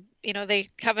 and they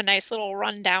have a nice little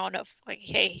rundown of like,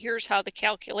 hey, here's how the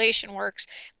calculation works.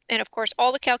 And of course,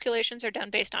 all the calculations are done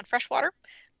based on freshwater,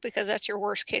 because that's your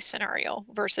worst case scenario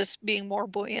versus being more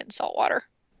buoyant in saltwater.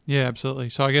 Yeah, absolutely.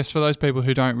 So I guess for those people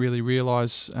who don't really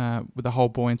realise with the whole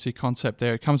buoyancy concept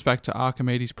there, it comes back to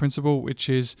Archimedes' principle, which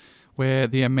is where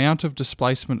the amount of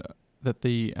displacement that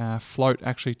the float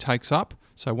actually takes up.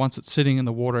 So once it's sitting in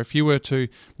the water, if you were to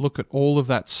look at all of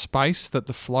that space that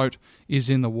the float is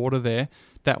in the water there,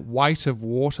 that weight of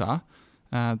water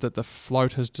that the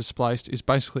float has displaced is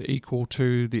basically equal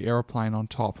to the aeroplane on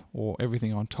top, or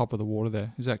everything on top of the water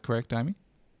there. Is that correct, Amy?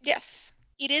 Yes.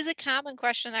 It is a common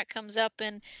question that comes up,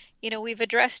 and we've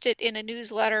addressed it in a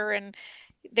newsletter, and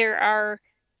there are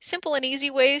simple and easy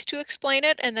ways to explain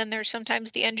it, and then there's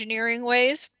sometimes the engineering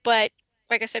ways. But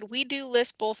like I said, we do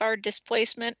list both our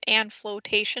displacement and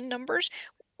flotation numbers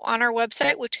on our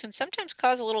website, which can sometimes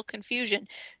cause a little confusion.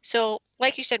 So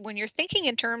like you said, when you're thinking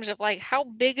in terms of like how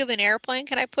big of an airplane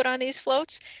can I put on these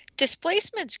floats,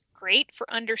 displacement's great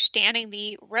for understanding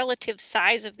the relative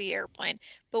size of the airplane.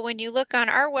 But when you look on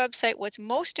our website, what's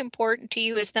most important to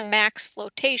you is the max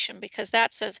flotation, because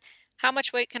that says how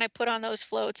much weight can I put on those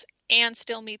floats and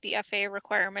still meet the FAA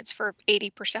requirements for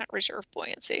 80% reserve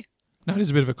buoyancy. No, it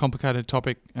is a bit of a complicated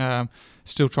topic.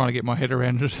 Still trying to get my head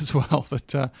around it as well.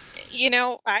 But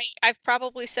I've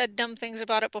probably said dumb things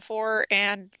about it before,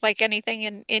 and like anything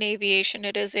in aviation,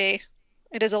 it is a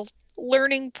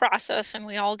learning process, and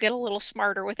we all get a little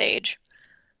smarter with age.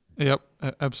 Yep,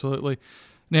 absolutely.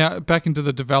 Now back into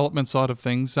the development side of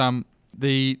things.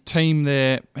 The team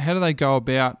there, how do they go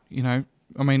about?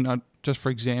 Just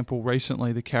for example,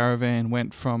 recently the Caravan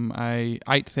went from a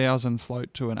 8,000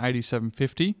 float to an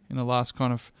 8750 in the last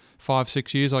kind of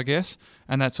 5-6 years, I guess.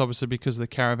 And that's obviously because the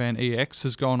Caravan EX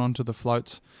has gone onto the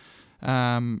floats,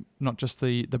 not just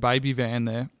the baby van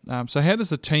there. So how does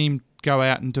the team go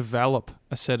out and develop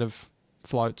a set of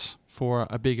floats for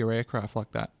a bigger aircraft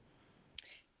like that?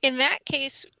 In that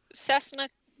case, Cessna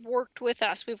worked with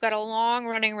us. We've got a long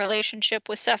running relationship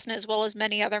with Cessna as well as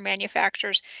many other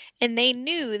manufacturers, and they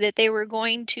knew that they were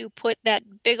going to put that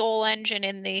big old engine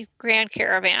in the Grand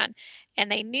Caravan. And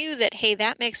they knew that, hey,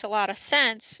 that makes a lot of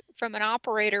sense from an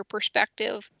operator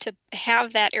perspective to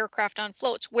have that aircraft on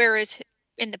floats. Whereas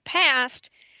in the past,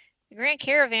 the Grand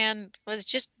Caravan was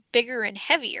just bigger and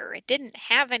heavier. It didn't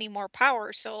have any more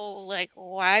power. So, like,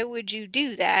 why would you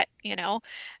do that,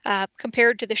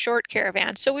 compared to the short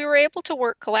Caravan? So we were able to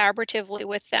work collaboratively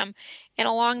with them. And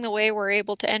along the way, we're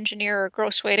able to engineer a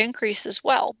gross weight increase as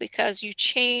well, because you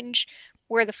change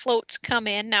where the floats come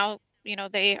in. Now,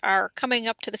 they are coming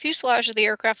up to the fuselage of the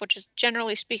aircraft, which is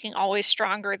generally speaking always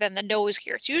stronger than the nose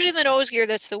gear. It's usually the nose gear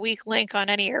that's the weak link on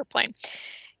any airplane,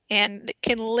 and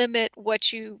can limit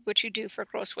what you do for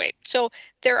gross weight. So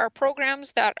there are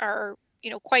programs that are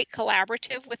quite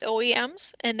collaborative with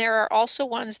OEMs, and there are also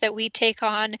ones that we take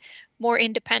on more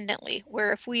independently,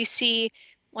 where if we see,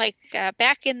 like,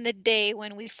 back in the day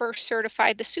when we first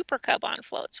certified the Super Cub on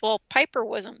floats, well, Piper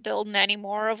wasn't building any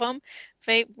more of them.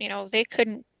 They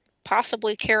couldn't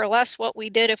possibly care less what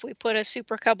we did if we put a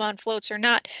Super Cub on floats or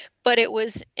not. But it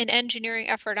was an engineering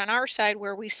effort on our side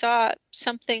where we saw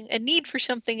a need for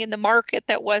something in the market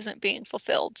that wasn't being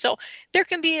fulfilled. So there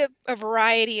can be a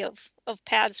variety of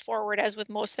paths forward, as with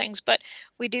most things, but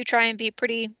we do try and be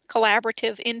pretty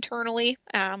collaborative internally.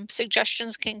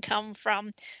 Suggestions can come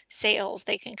from sales,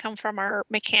 they can come from our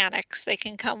mechanics, they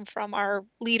can come from our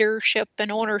leadership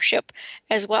and ownership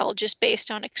as well, just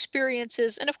based on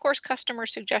experiences and of course customer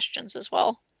suggestions as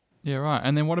well. Yeah, right.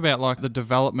 And then what about like the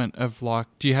development of, like,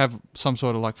 do you have some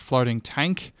sort of like floating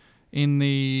tank in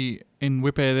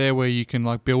Wipaire there where you can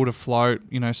like build a float,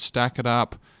 stack it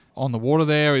up on the water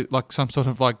there, like some sort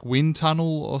of like wind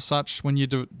tunnel or such when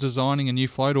you're designing a new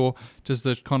float? Or does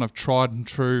the kind of tried and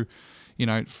true,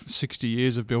 60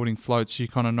 years of building floats, you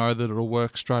kind of know that it'll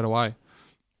work straight away?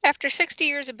 After 60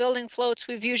 years of building floats,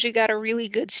 we've usually got a really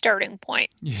good starting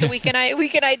point. Yeah. So we can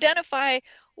identify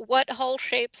what hull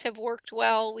shapes have worked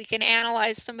well. We can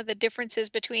analyze some of the differences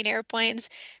between airplanes.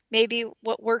 Maybe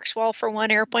what works well for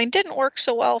one airplane didn't work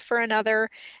so well for another.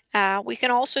 We can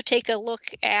also take a look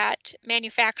at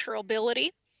manufacturability.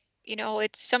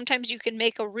 It's sometimes you can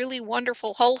make a really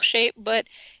wonderful hull shape, but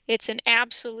it's an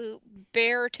absolute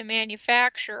bear to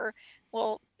manufacture.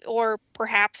 Well, or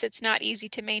perhaps it's not easy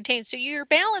to maintain. So you're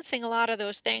balancing a lot of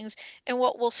those things. And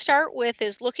what we'll start with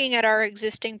is looking at our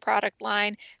existing product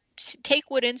line, take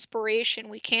what inspiration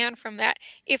we can from that.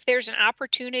 If there's an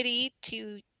opportunity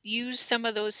to use some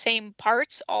of those same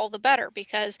parts, all the better,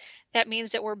 because that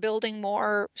means that we're building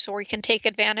more, so we can take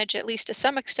advantage, at least to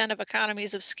some extent, of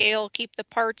economies of scale, keep the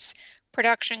parts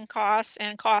production costs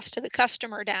and cost to the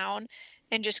customer down,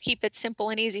 and just keep it simple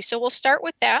and easy. So we'll start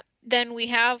with that. Then we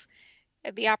have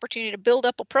the opportunity to build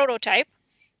up a prototype.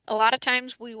 A lot of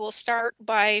times we will start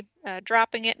by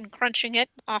dropping it and crunching it.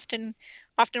 Often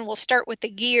we'll start with the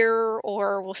gear,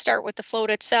 or we'll start with the float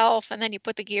itself, and then you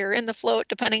put the gear in the float,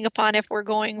 depending upon if we're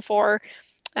going for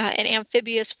an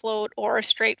amphibious float or a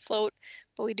straight float.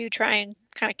 But we do try and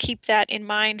kind of keep that in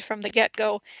mind from the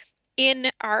get-go.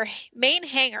 In our main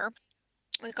hangar,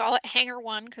 we call it Hangar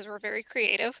 1 because we're very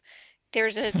creative.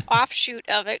 There's an offshoot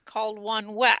of it called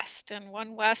One West, and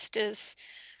One West is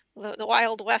the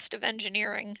Wild West of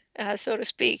engineering, so to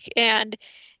speak. And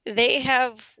they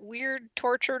have weird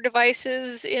torture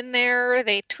devices in there.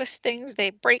 They twist things,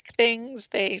 they break things,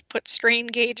 they put strain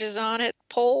gauges on it,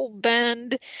 pull,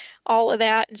 bend, all of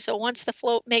that. And so once the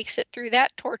float makes it through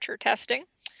that torture testing,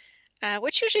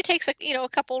 which usually takes a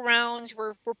couple rounds,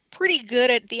 we're pretty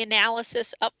good at the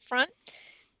analysis up front.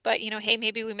 But, hey,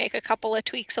 maybe we make a couple of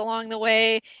tweaks along the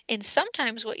way. And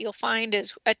sometimes what you'll find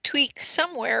is a tweak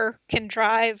somewhere can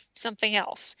drive something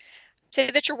else.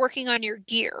 Say that you're working on your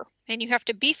gear and you have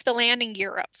to beef the landing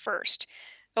gear up first.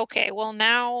 Okay, well,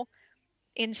 now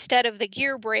instead of the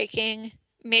gear breaking,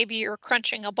 maybe you're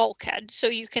crunching a bulkhead. So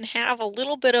you can have a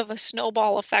little bit of a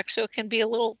snowball effect. So it can be a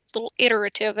little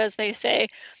iterative, as they say,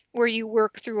 where you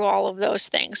work through all of those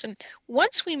things. And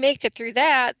once we make it through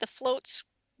that, the floats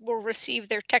will receive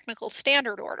their technical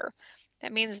standard order.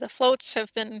 That means the floats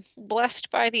have been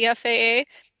blessed by the FAA,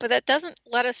 but that doesn't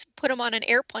let us put them on an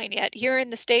airplane yet. Here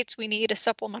in the States, we need a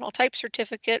supplemental type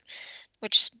certificate,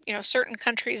 which certain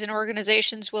countries and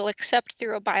organizations will accept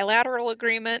through a bilateral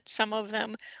agreement. Some of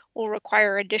them will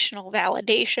require additional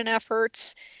validation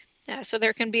efforts. So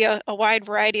there can be a wide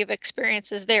variety of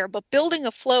experiences there. But building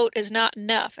a float is not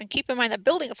enough. And keep in mind that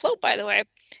building a float, by the way,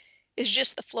 is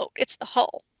just the float. It's the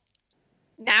hull.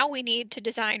 Now we need to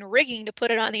design rigging to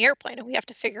put it on the airplane, and we have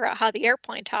to figure out how the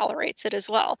airplane tolerates it as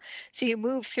well. So you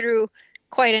move through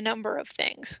quite a number of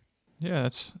things. Yeah,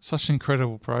 that's such an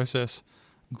incredible process.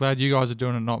 I'm glad you guys are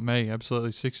doing it, not me.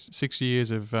 Absolutely, six years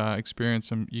of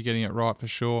experience, and you're getting it right for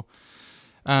sure.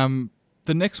 The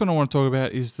next one I want to talk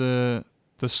about is the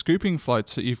scooping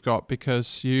floats that you've got,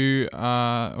 because you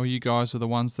guys are the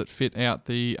ones that fit out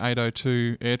the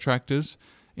 802 air tractors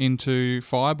into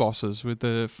Firebosses with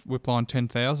the Whipline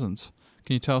 10,000s.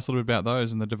 Can you tell us a little bit about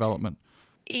those and the development?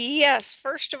 Yes,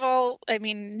 first of all, I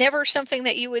mean, never something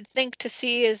that you would think to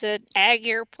see is an ag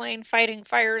airplane fighting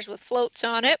fires with floats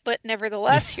on it, but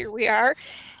nevertheless, here we are.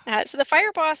 So the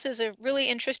Fireboss is a really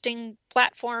interesting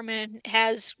platform and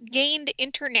has gained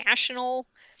international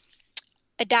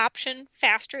adoption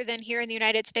faster than here in the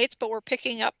United States, but we're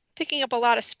picking up a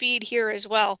lot of speed here as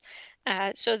well.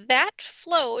 So that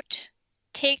float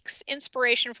takes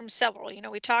inspiration from several.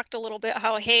 We talked a little bit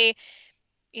how, hey,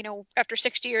 after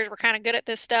 60 years, we're kind of good at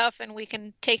this stuff and we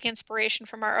can take inspiration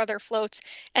from our other floats.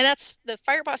 And that's the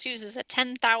Fireboss uses a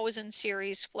 10,000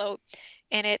 series float,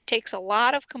 and it takes a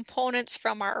lot of components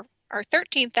from our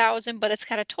 13,000, but it's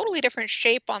got a totally different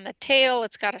shape on the tail.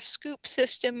 It's got a scoop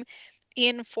system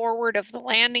in forward of the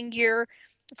landing gear,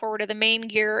 forward of the main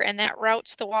gear, and that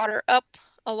routes the water up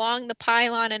along the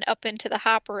pylon and up into the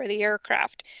hopper of the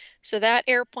aircraft. So that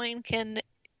airplane can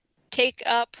take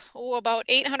up about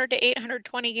 800 to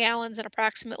 820 gallons in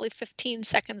approximately 15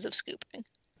 seconds of scooping.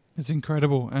 It's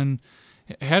incredible. And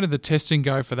how did the testing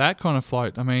go for that kind of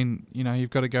float? I mean, you've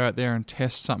got to go out there and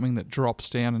test something that drops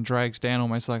down and drags down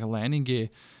almost like a landing gear.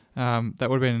 That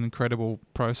would have been an incredible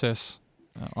process,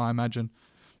 I imagine.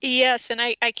 Yes, and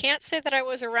I can't say that I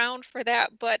was around for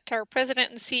that, but our president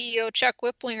and CEO, Chuck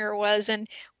Whipplinger, was. And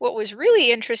what was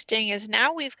really interesting is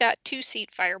now we've got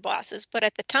 2-seat Firebosses, but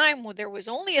at the time there was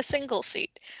only a single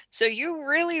seat. So you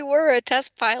really were a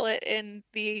test pilot in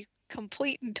the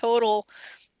complete and total,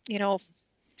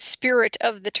 spirit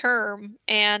of the term.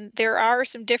 And there are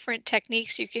some different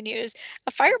techniques you can use.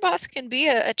 A Fireboss can be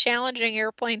a challenging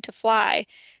airplane to fly.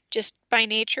 Just by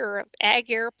nature,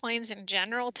 ag airplanes in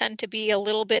general tend to be a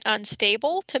little bit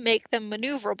unstable to make them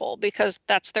maneuverable, because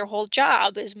that's their whole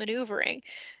job, is maneuvering.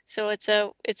 So it's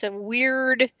a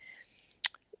weird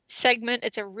segment.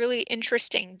 It's a really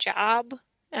interesting job.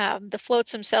 The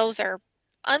floats themselves are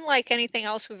unlike anything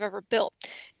else we've ever built.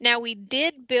 Now, we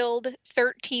did build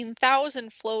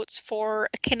 13,000 floats for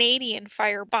a Canadian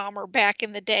fire bomber back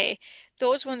in the day.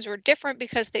 Those ones were different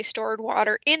because they stored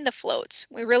water in the floats.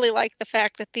 We really like the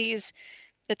fact that the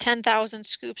 10,000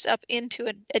 scoops up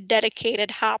into a dedicated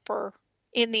hopper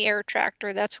in the air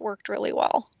tractor. That's worked really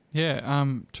well. Yeah,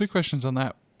 2 questions on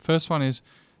that. First one is,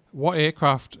 what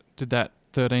aircraft did that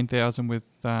 13,000 with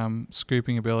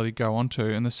scooping ability go onto?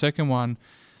 And the second one,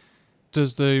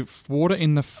 does the water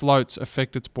in the floats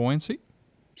affect its buoyancy?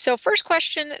 So first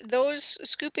question, those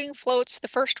scooping floats, the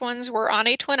first ones were on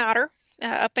a Twin Otter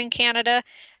up in Canada.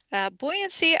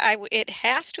 Buoyancy, it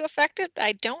has to affect it.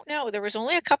 I don't know. There was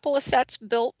only a couple of sets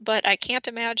built, but I can't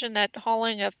imagine that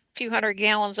hauling a few hundred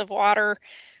gallons of water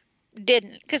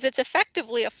didn't, because it's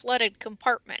effectively a flooded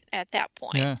compartment at that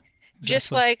point. Yeah,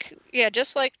 exactly.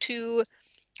 Just like to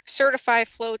certify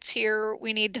floats here,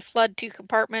 we need to flood 2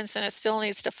 compartments, and it still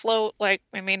needs to float.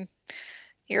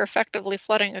 You're effectively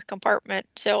flooding a compartment.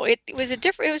 So it was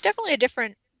definitely a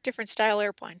different style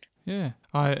airplane. Yeah,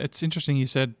 it's interesting you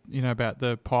said about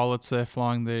the pilots there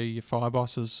flying the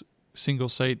Firebosses single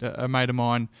seat. A mate of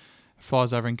mine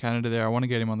flies over in Canada there. I want to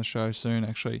get him on the show soon,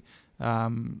 actually.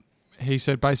 He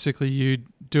said basically you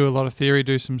do a lot of theory,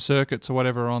 do some circuits or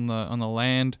whatever on the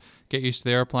land, get used to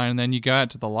the airplane, and then you go out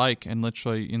to the lake and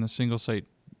literally in a single seat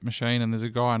machine, and there's a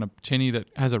guy on a tinny that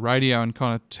has a radio and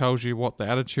kind of tells you what the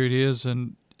attitude is,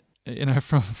 and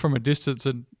from a distance,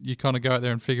 and you kind of go out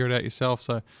there and figure it out yourself.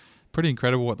 So pretty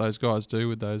incredible what those guys do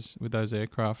with those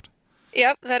aircraft.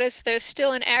 Yep, there's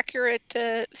still an accurate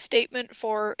statement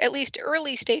for at least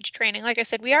early stage training. Like I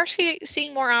said, we are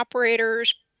seeing more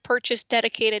operators purchase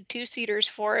dedicated 2-seaters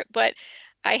for it, but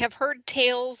I have heard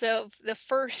tales of the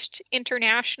first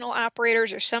international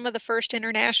operators, or some of the first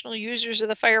international users of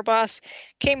the Fireboss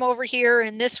came over here,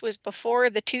 and this was before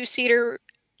the 2-seater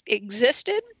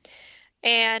existed.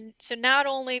 And so not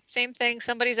only, same thing,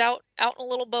 somebody's out in a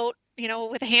little boat,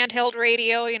 with a handheld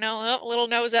radio, a little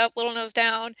nose up, little nose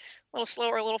down, a little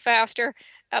slower, a little faster.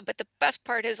 But the best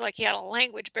part is, you had a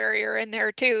language barrier in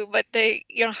there too. But they,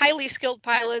 highly skilled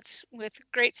pilots with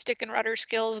great stick and rudder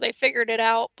skills, they figured it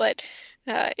out. But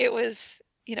it was,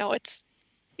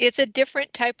 it's a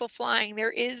different type of flying.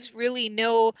 There is really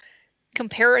no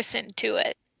comparison to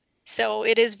it. So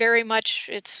it is very much,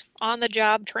 it's on the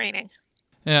job training.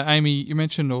 Yeah, Amy, you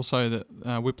mentioned also that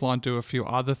Whipline do a few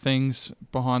other things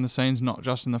behind the scenes, not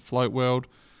just in the float world.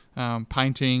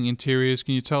 painting, interiors.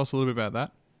 Can you tell us a little bit about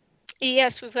that?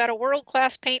 Yes, we've got a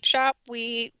world-class paint shop.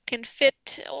 We can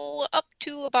fit up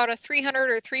to about a 300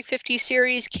 or 350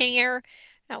 series King Air.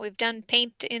 We've done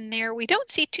paint in there. We don't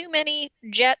see too many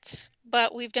jets,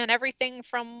 but we've done everything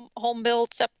from home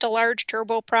builds up to large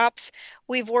turboprops.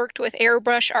 We've worked with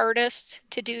airbrush artists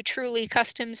to do truly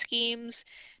custom schemes.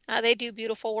 They do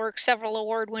beautiful work, several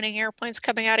award-winning airplanes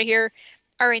coming out of here.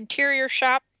 Our interior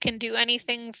shop can do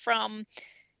anything from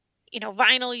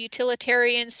vinyl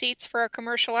utilitarian seats for our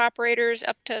commercial operators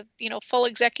up to, full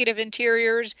executive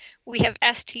interiors. We have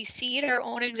STC'd our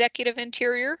own executive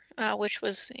interior, which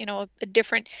was, a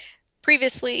different.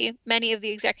 Previously, many of the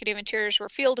executive interiors were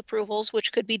field approvals,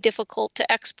 which could be difficult to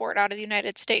export out of the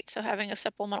United States. So having a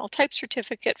supplemental type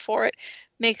certificate for it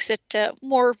makes it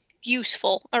more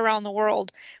useful around the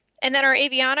world. And then our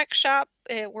avionics shop,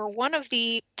 we're one of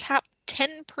the top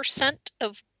 10%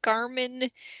 of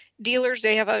Garmin dealers.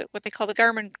 They have what they call the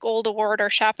Garmin Gold Award. Our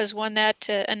shop has won that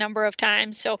a number of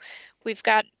times. So we've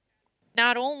got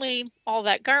not only all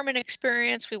that Garmin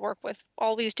experience, we work with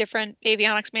all these different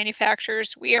avionics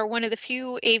manufacturers. We are one of the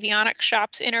few avionics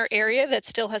shops in our area that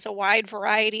still has a wide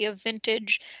variety of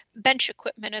vintage bench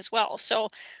equipment as well. So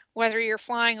whether you're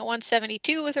flying a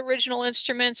 172 with original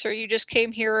instruments or you just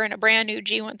came here in a brand new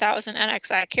G1000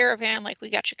 NXI Caravan, we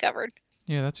got you covered.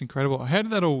 Yeah, that's incredible. How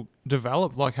did that all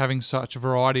develop, having such a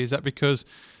variety? Is that because,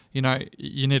 you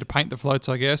need to paint the floats,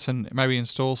 I guess, and maybe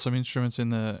install some instruments in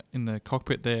the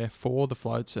cockpit there for the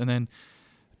floats, and then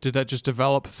did that just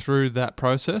develop through that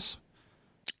process?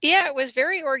 Yeah, it was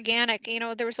very organic.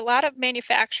 There was a lot of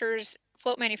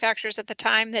float manufacturers at the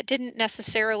time that didn't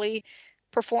necessarily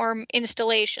perform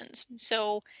installations.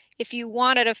 So if you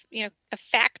wanted a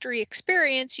factory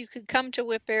experience, you could come to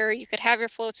Wipaire, you could have your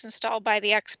floats installed by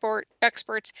the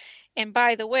experts. And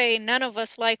by the way, none of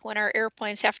us like when our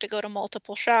airplanes have to go to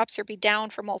multiple shops or be down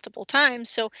for multiple times.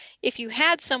 So if you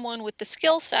had someone with the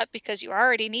skill set, because you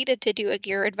already needed to do a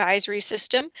gear advisory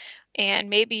system, and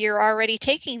maybe you're already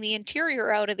taking the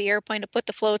interior out of the airplane to put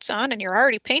the floats on and you're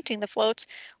already painting the floats,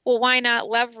 well, why not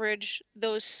leverage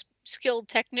those skilled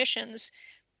technicians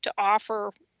to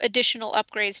offer additional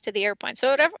upgrades to the airplane?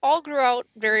 So it all grew out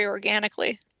very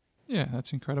organically. Yeah,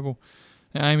 that's incredible.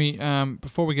 Now, Amy,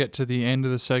 before we get to the end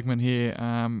of the segment here,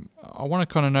 I want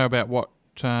to kind of know about what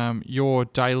your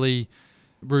daily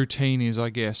routine is, I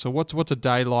guess. So what's a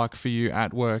day like for you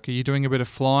at work? Are you doing a bit of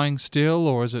flying still,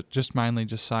 or is it just mainly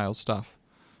just sales stuff?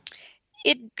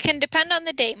 It can depend on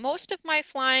the day. Most of my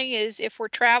flying is if we're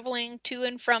traveling to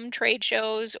and from trade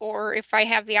shows, or if I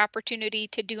have the opportunity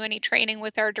to do any training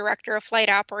with our director of flight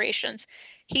operations.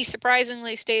 He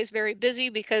surprisingly stays very busy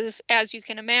because, as you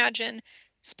can imagine,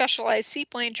 specialized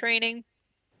seaplane training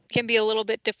can be a little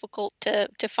bit difficult to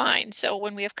find. So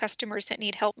when we have customers that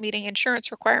need help meeting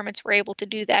insurance requirements, we're able to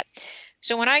do that.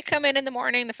 So when I come in the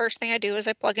morning, the first thing I do is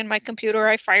I plug in my computer,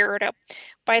 I fire it up.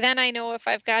 By then I know if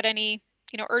I've got any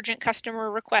urgent customer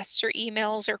requests or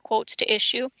emails or quotes to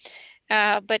issue.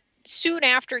 But soon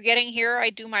after getting here, I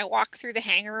do my walk through the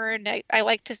hangar, and I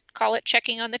like to call it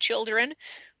checking on the children.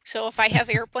 So if I have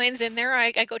airplanes in there,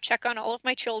 I go check on all of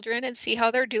my children and see how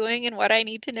they're doing and what I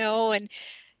need to know. And,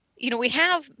 we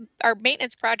have our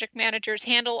maintenance project managers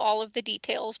handle all of the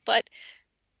details, but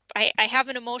I have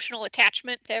an emotional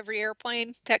attachment to every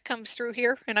airplane that comes through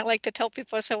here. And I like to tell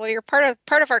people, well, you're part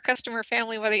of our customer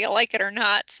family, whether you like it or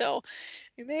not. So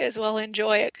you may as well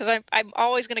enjoy it, because I'm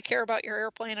always going to care about your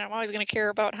airplane. And I'm always going to care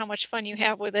about how much fun you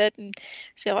have with it. And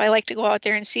so I like to go out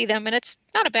there and see them. And it's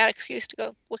not a bad excuse to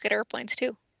go look at airplanes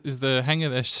too. Is the hangar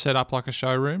there set up like a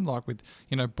showroom, with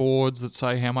boards that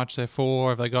say how much they're for?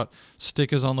 Have they got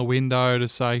stickers on the window to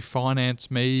say finance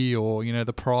me, or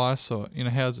the price, or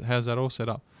how's that all set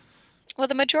up? Well,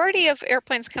 the majority of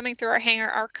airplanes coming through our hangar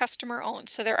are customer owned,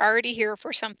 so they're already here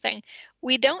for something.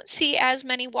 We don't see as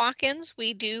many walk-ins.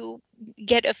 We do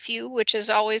get a few, which is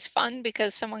always fun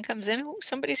because someone comes in,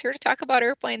 somebody's here to talk about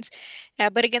airplanes.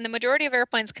 But again, the majority of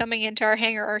airplanes coming into our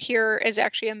hangar are here as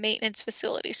actually a maintenance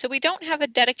facility. So we don't have a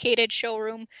dedicated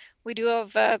showroom. We do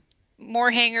have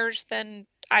more hangars than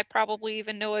I probably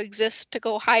even know exist to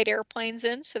go hide airplanes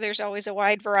in. So there's always a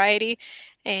wide variety.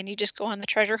 And you just go on the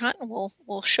treasure hunt, and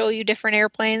we'll show you different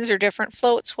airplanes or different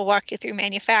floats. We'll walk you through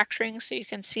manufacturing so you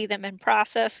can see them in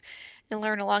process and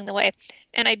learn along the way.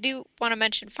 And I do want to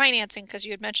mention financing, because you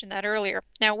had mentioned that earlier.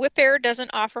 Now, Wipaire doesn't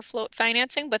offer float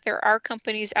financing, but there are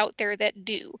companies out there that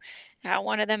do.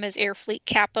 One of them is Airfleet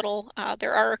Capital.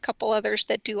 There are a couple others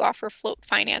that do offer float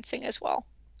financing as well.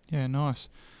 Yeah, nice.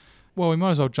 Well, we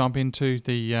might as well jump into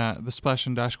the Splash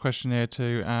and Dash questionnaire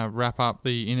to wrap up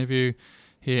the interview.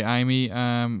 here, Amy.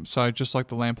 So just like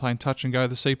the land plane touch and go,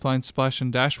 the seaplane splash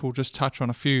and dash, we'll just touch on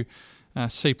a few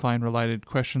seaplane related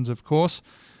questions, of course.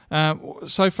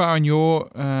 So far in your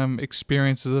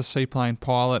experience as a seaplane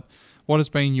pilot, what has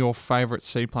been your favourite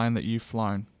seaplane that you've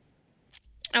flown?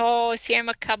 Oh, see, I'm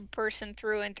a Cub person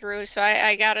through and through, so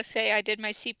I gotta say I did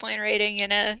my seaplane rating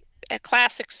in a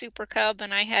classic Super Cub,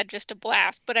 and I had just a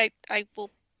blast. But I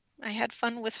had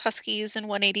fun with Huskies and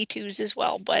 182s as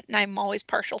well, but I'm always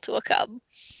partial to a Cub.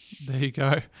 There you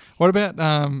go. What about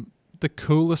the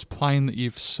coolest plane that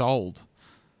you've sold?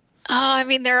 Oh, I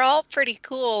mean, they're all pretty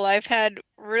cool. I've had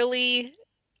really,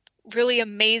 really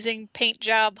amazing paint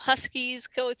job Huskies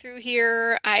go through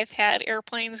here. I've had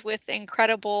airplanes with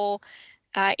incredible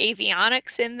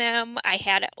avionics in them.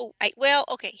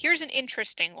 Okay, here's an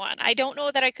interesting one. I don't know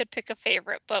that I could pick a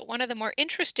favorite, but one of the more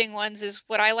interesting ones is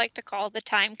what I like to call the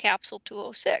Time Capsule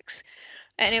 206.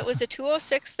 And it was a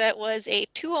 206 that was a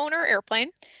two-owner airplane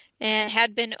and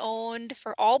had been owned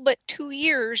for all but 2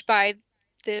 years by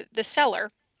the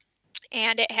seller.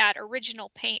 And it had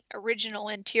original paint, original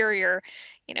interior,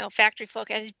 factory flow.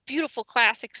 It had this beautiful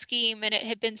classic scheme, and it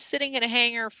had been sitting in a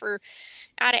hangar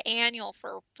out of annual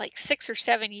for like 6 or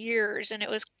 7 years, and it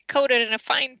was coated in a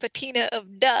fine patina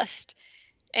of dust.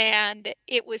 And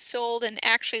it was sold and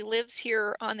actually lives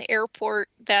here on the airport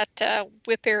that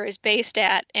Whip Air is based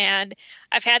at. And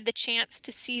I've had the chance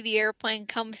to see the airplane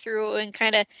come through and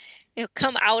kind of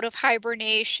come out of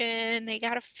hibernation. They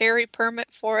got a ferry permit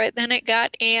for it. Then it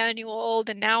got annual,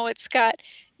 and now it's got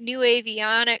new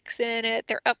avionics in it.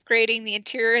 They're upgrading the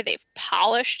interior. They've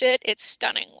polished it. It's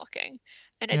stunning looking,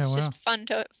 and it's just fun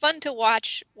to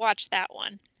watch that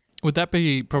one. Would that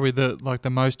be probably the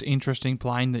most interesting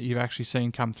plane that you've actually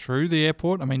seen come through the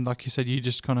airport? I mean, like you said,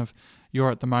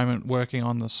 you're at the moment working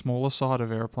on the smaller side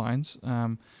of airplanes.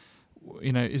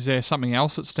 Is there something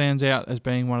else that stands out as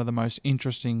being one of the most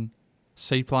interesting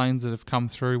seaplanes that have come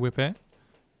through Whip Air?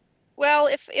 Well,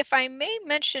 if I may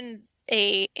mention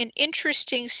an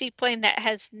interesting seaplane that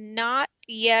has not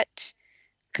yet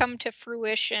come to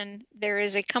fruition, there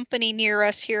is a company near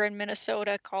us here in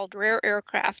Minnesota called Rare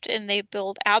Aircraft, and they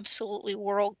build absolutely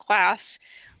world-class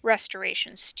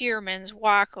restorations, Stearmans,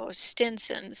 Wacos,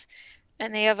 Stinsons,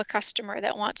 and they have a customer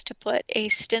that wants to put a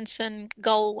Stinson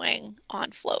gull wing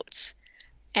on floats.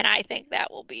 And I think that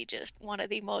will be just one of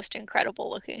the most incredible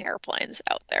looking airplanes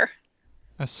out there.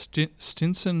 A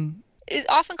Stinson is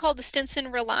often called the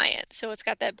Stinson Reliant. So it's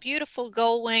got that beautiful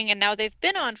gull wing, and now they've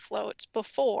been on floats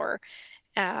before.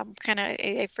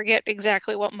 I forget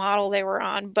exactly what model they were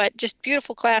on, but just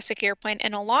beautiful classic airplane.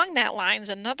 And along that lines,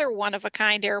 another one of a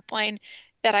kind airplane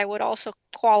that I would also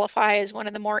qualify as one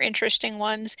of the more interesting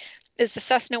ones is the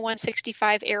Cessna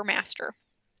 165 Airmaster,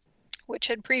 which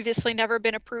had previously never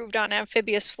been approved on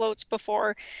amphibious floats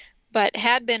before, but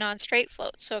had been on straight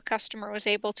floats. So a customer was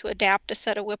able to adapt a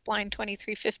set of Whipline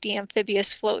 2350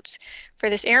 amphibious floats for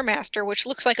this Airmaster, which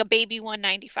looks like a baby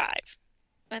 195.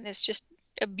 And it's just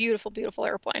a beautiful, beautiful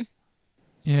airplane.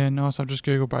 Yeah, nice. I've just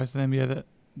Googled both of them. Yeah,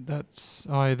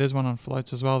 there's one on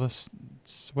floats as well. This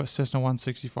Cessna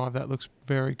 165. That looks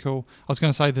very cool. I was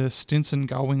going to say the Stinson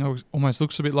gull wing almost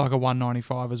looks a bit like a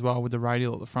 195 as well, with the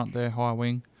radial at the front there, high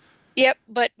wing. Yep,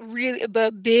 but really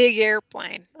a big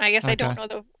airplane. I guess okay. I don't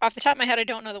know off the top of my head, I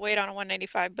don't know the weight on a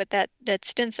 195, but that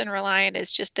Stinson Reliant is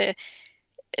just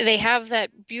they have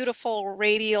that beautiful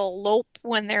radial lope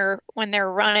when they're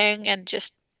running, and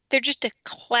they're just a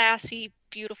classy,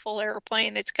 beautiful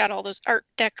airplane. It's got all those Art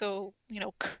Deco,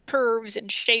 curves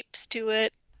and shapes to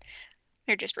it.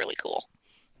 They're just really cool.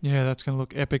 Yeah, that's going to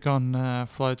look epic on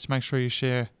floats. Make sure you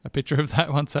share a picture of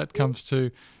that once that comes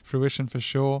to fruition for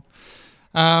sure.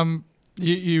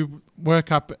 You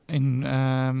work up in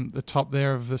the top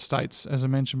there of the states, as I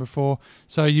mentioned before.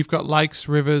 So you've got lakes,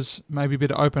 rivers, maybe a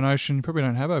bit of open ocean. You probably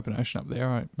don't have open ocean up there,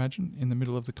 I imagine, in the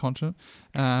middle of the continent.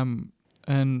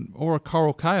 Or a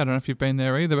Coral Cay. I don't know if you've been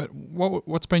there either, but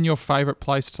what's been your favourite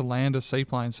place to land a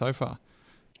seaplane so far?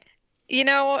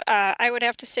 I would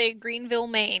have to say Greenville,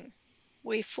 Maine.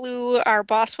 We flew our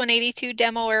Boss 182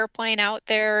 demo airplane out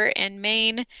there in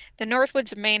Maine. The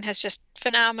Northwoods of Maine has just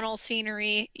phenomenal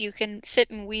scenery. You can sit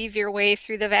and weave your way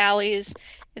through the valleys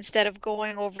instead of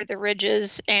going over the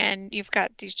ridges, and you've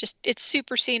got it's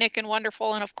super scenic and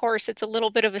wonderful. And of course, it's a little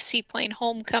bit of a seaplane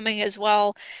homecoming as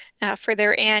well for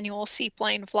their annual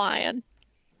seaplane flying.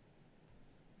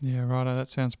 Yeah, righto. That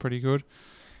sounds pretty good.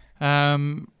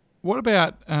 What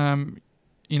about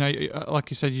like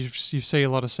you said, you see a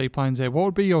lot of seaplanes there. What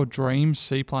would be your dream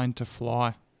seaplane to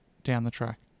fly down the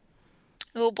track?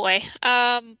 Oh boy.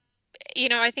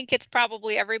 I think it's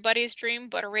probably everybody's dream,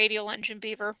 but a radial engine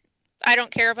Beaver. I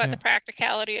don't care about Yeah. the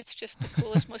practicality. It's just the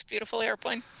coolest, most beautiful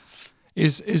airplane.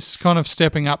 Is kind of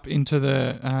stepping up into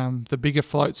the bigger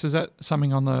floats. Is that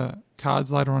something on the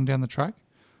cards later on down the track?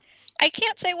 I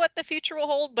can't say what the future will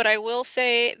hold, but I will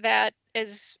say that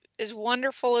as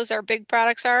wonderful as our big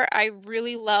products are, I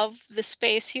really love the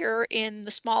space here in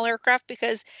the small aircraft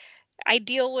because I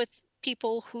deal with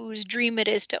people whose dream it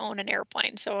is to own an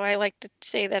airplane. So I like to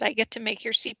say that I get to make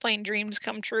your seaplane dreams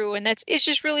come true. And it's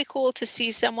just really cool to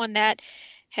see someone that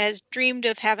has dreamed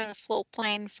of having a float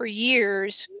plane for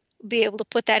years be able to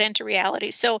put that into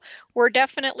reality. So we're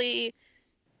definitely,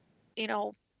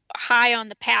 high on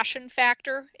the passion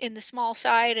factor in the small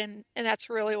side, and that's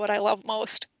really what I love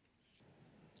most.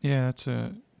 Yeah, that's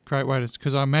a great way to,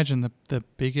 because I imagine the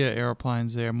bigger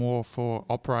aeroplanes, they're more for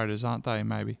operators, aren't they,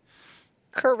 maybe?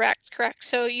 Correct.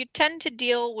 So you tend to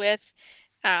deal with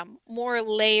more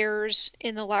layers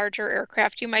in the larger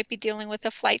aircraft. You might be dealing with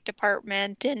a flight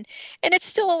department, and it's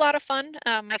still a lot of fun.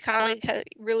 My colleague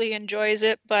really enjoys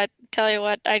it, but tell you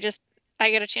what, I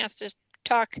get a chance to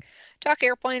talk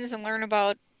airplanes and learn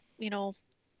about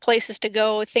places to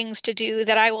go, things to do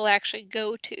that I will actually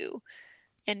go to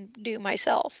and do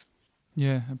myself.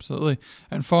 Yeah, absolutely.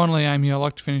 And finally, Amy, I'd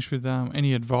like to finish with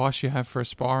any advice you have for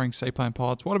aspiring seaplane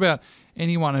pilots. What about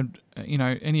anyone,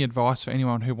 any advice for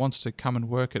anyone who wants to come and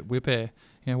work at Whip Air?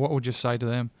 What would you say to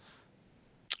them?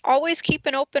 Always keep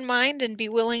an open mind and be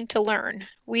willing to learn.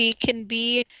 We can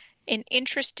be an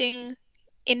interesting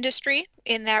industry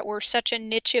in that we're such a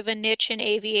niche of a niche in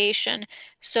aviation.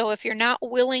 So if you're not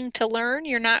willing to learn,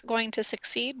 you're not going to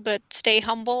succeed, but stay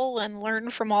humble and learn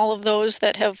from all of those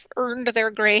that have earned their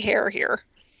gray hair here.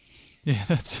 Yeah,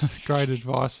 that's great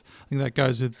advice. I think that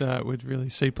goes with really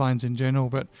seaplanes in general,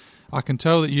 but I can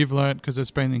tell that you've learnt, because it's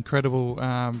been an incredible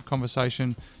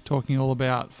conversation talking all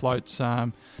about floats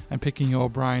and picking your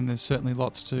brain. There's certainly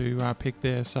lots to pick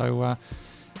there. So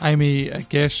Amy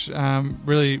Gesh,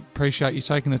 really appreciate you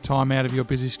taking the time out of your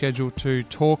busy schedule to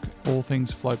talk all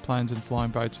things float planes and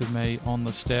flying boats with me on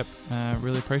the step.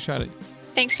 Really appreciate it.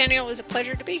 Thanks, Daniel. It was a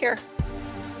pleasure to be here.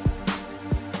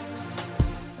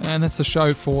 And that's the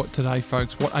show for today,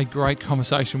 folks. What a great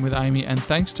conversation with Amy, and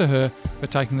thanks to her for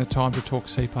taking the time to talk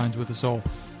seaplanes with us all.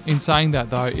 In saying that,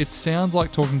 though, it sounds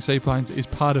like talking seaplanes is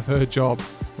part of her job.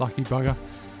 Lucky bugger.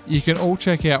 You can all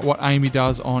check out what Amy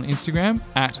does on Instagram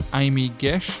at Amy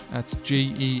Gesh. That's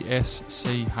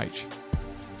Gesch.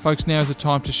 Folks, now is the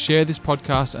time to share this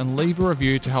podcast and leave a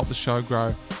review to help the show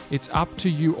grow. It's up to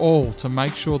you all to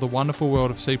make sure the wonderful world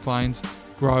of seaplanes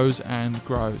grows and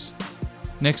grows.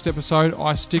 Next episode,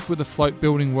 I stick with the float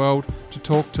building world to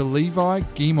talk to Levi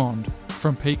Guimond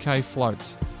from PK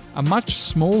Floats, a much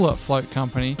smaller float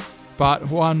company, but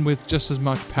one with just as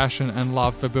much passion and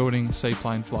love for building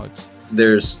seaplane floats.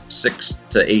 There's 6,000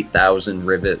 to 8,000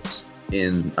 rivets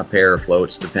in a pair of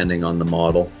floats, depending on the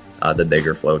model. The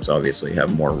bigger floats obviously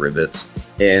have more rivets,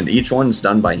 and each one's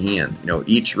done by hand.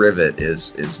 Each rivet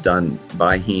is done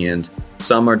by hand.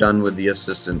 Some are done with the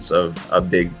assistance of a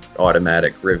big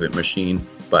automatic rivet machine,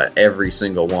 but every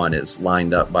single one is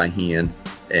lined up by hand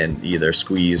and either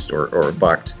squeezed or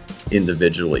bucked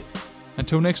individually.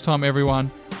 Until next time, everyone,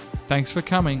 thanks for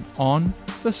coming on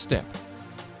The Step.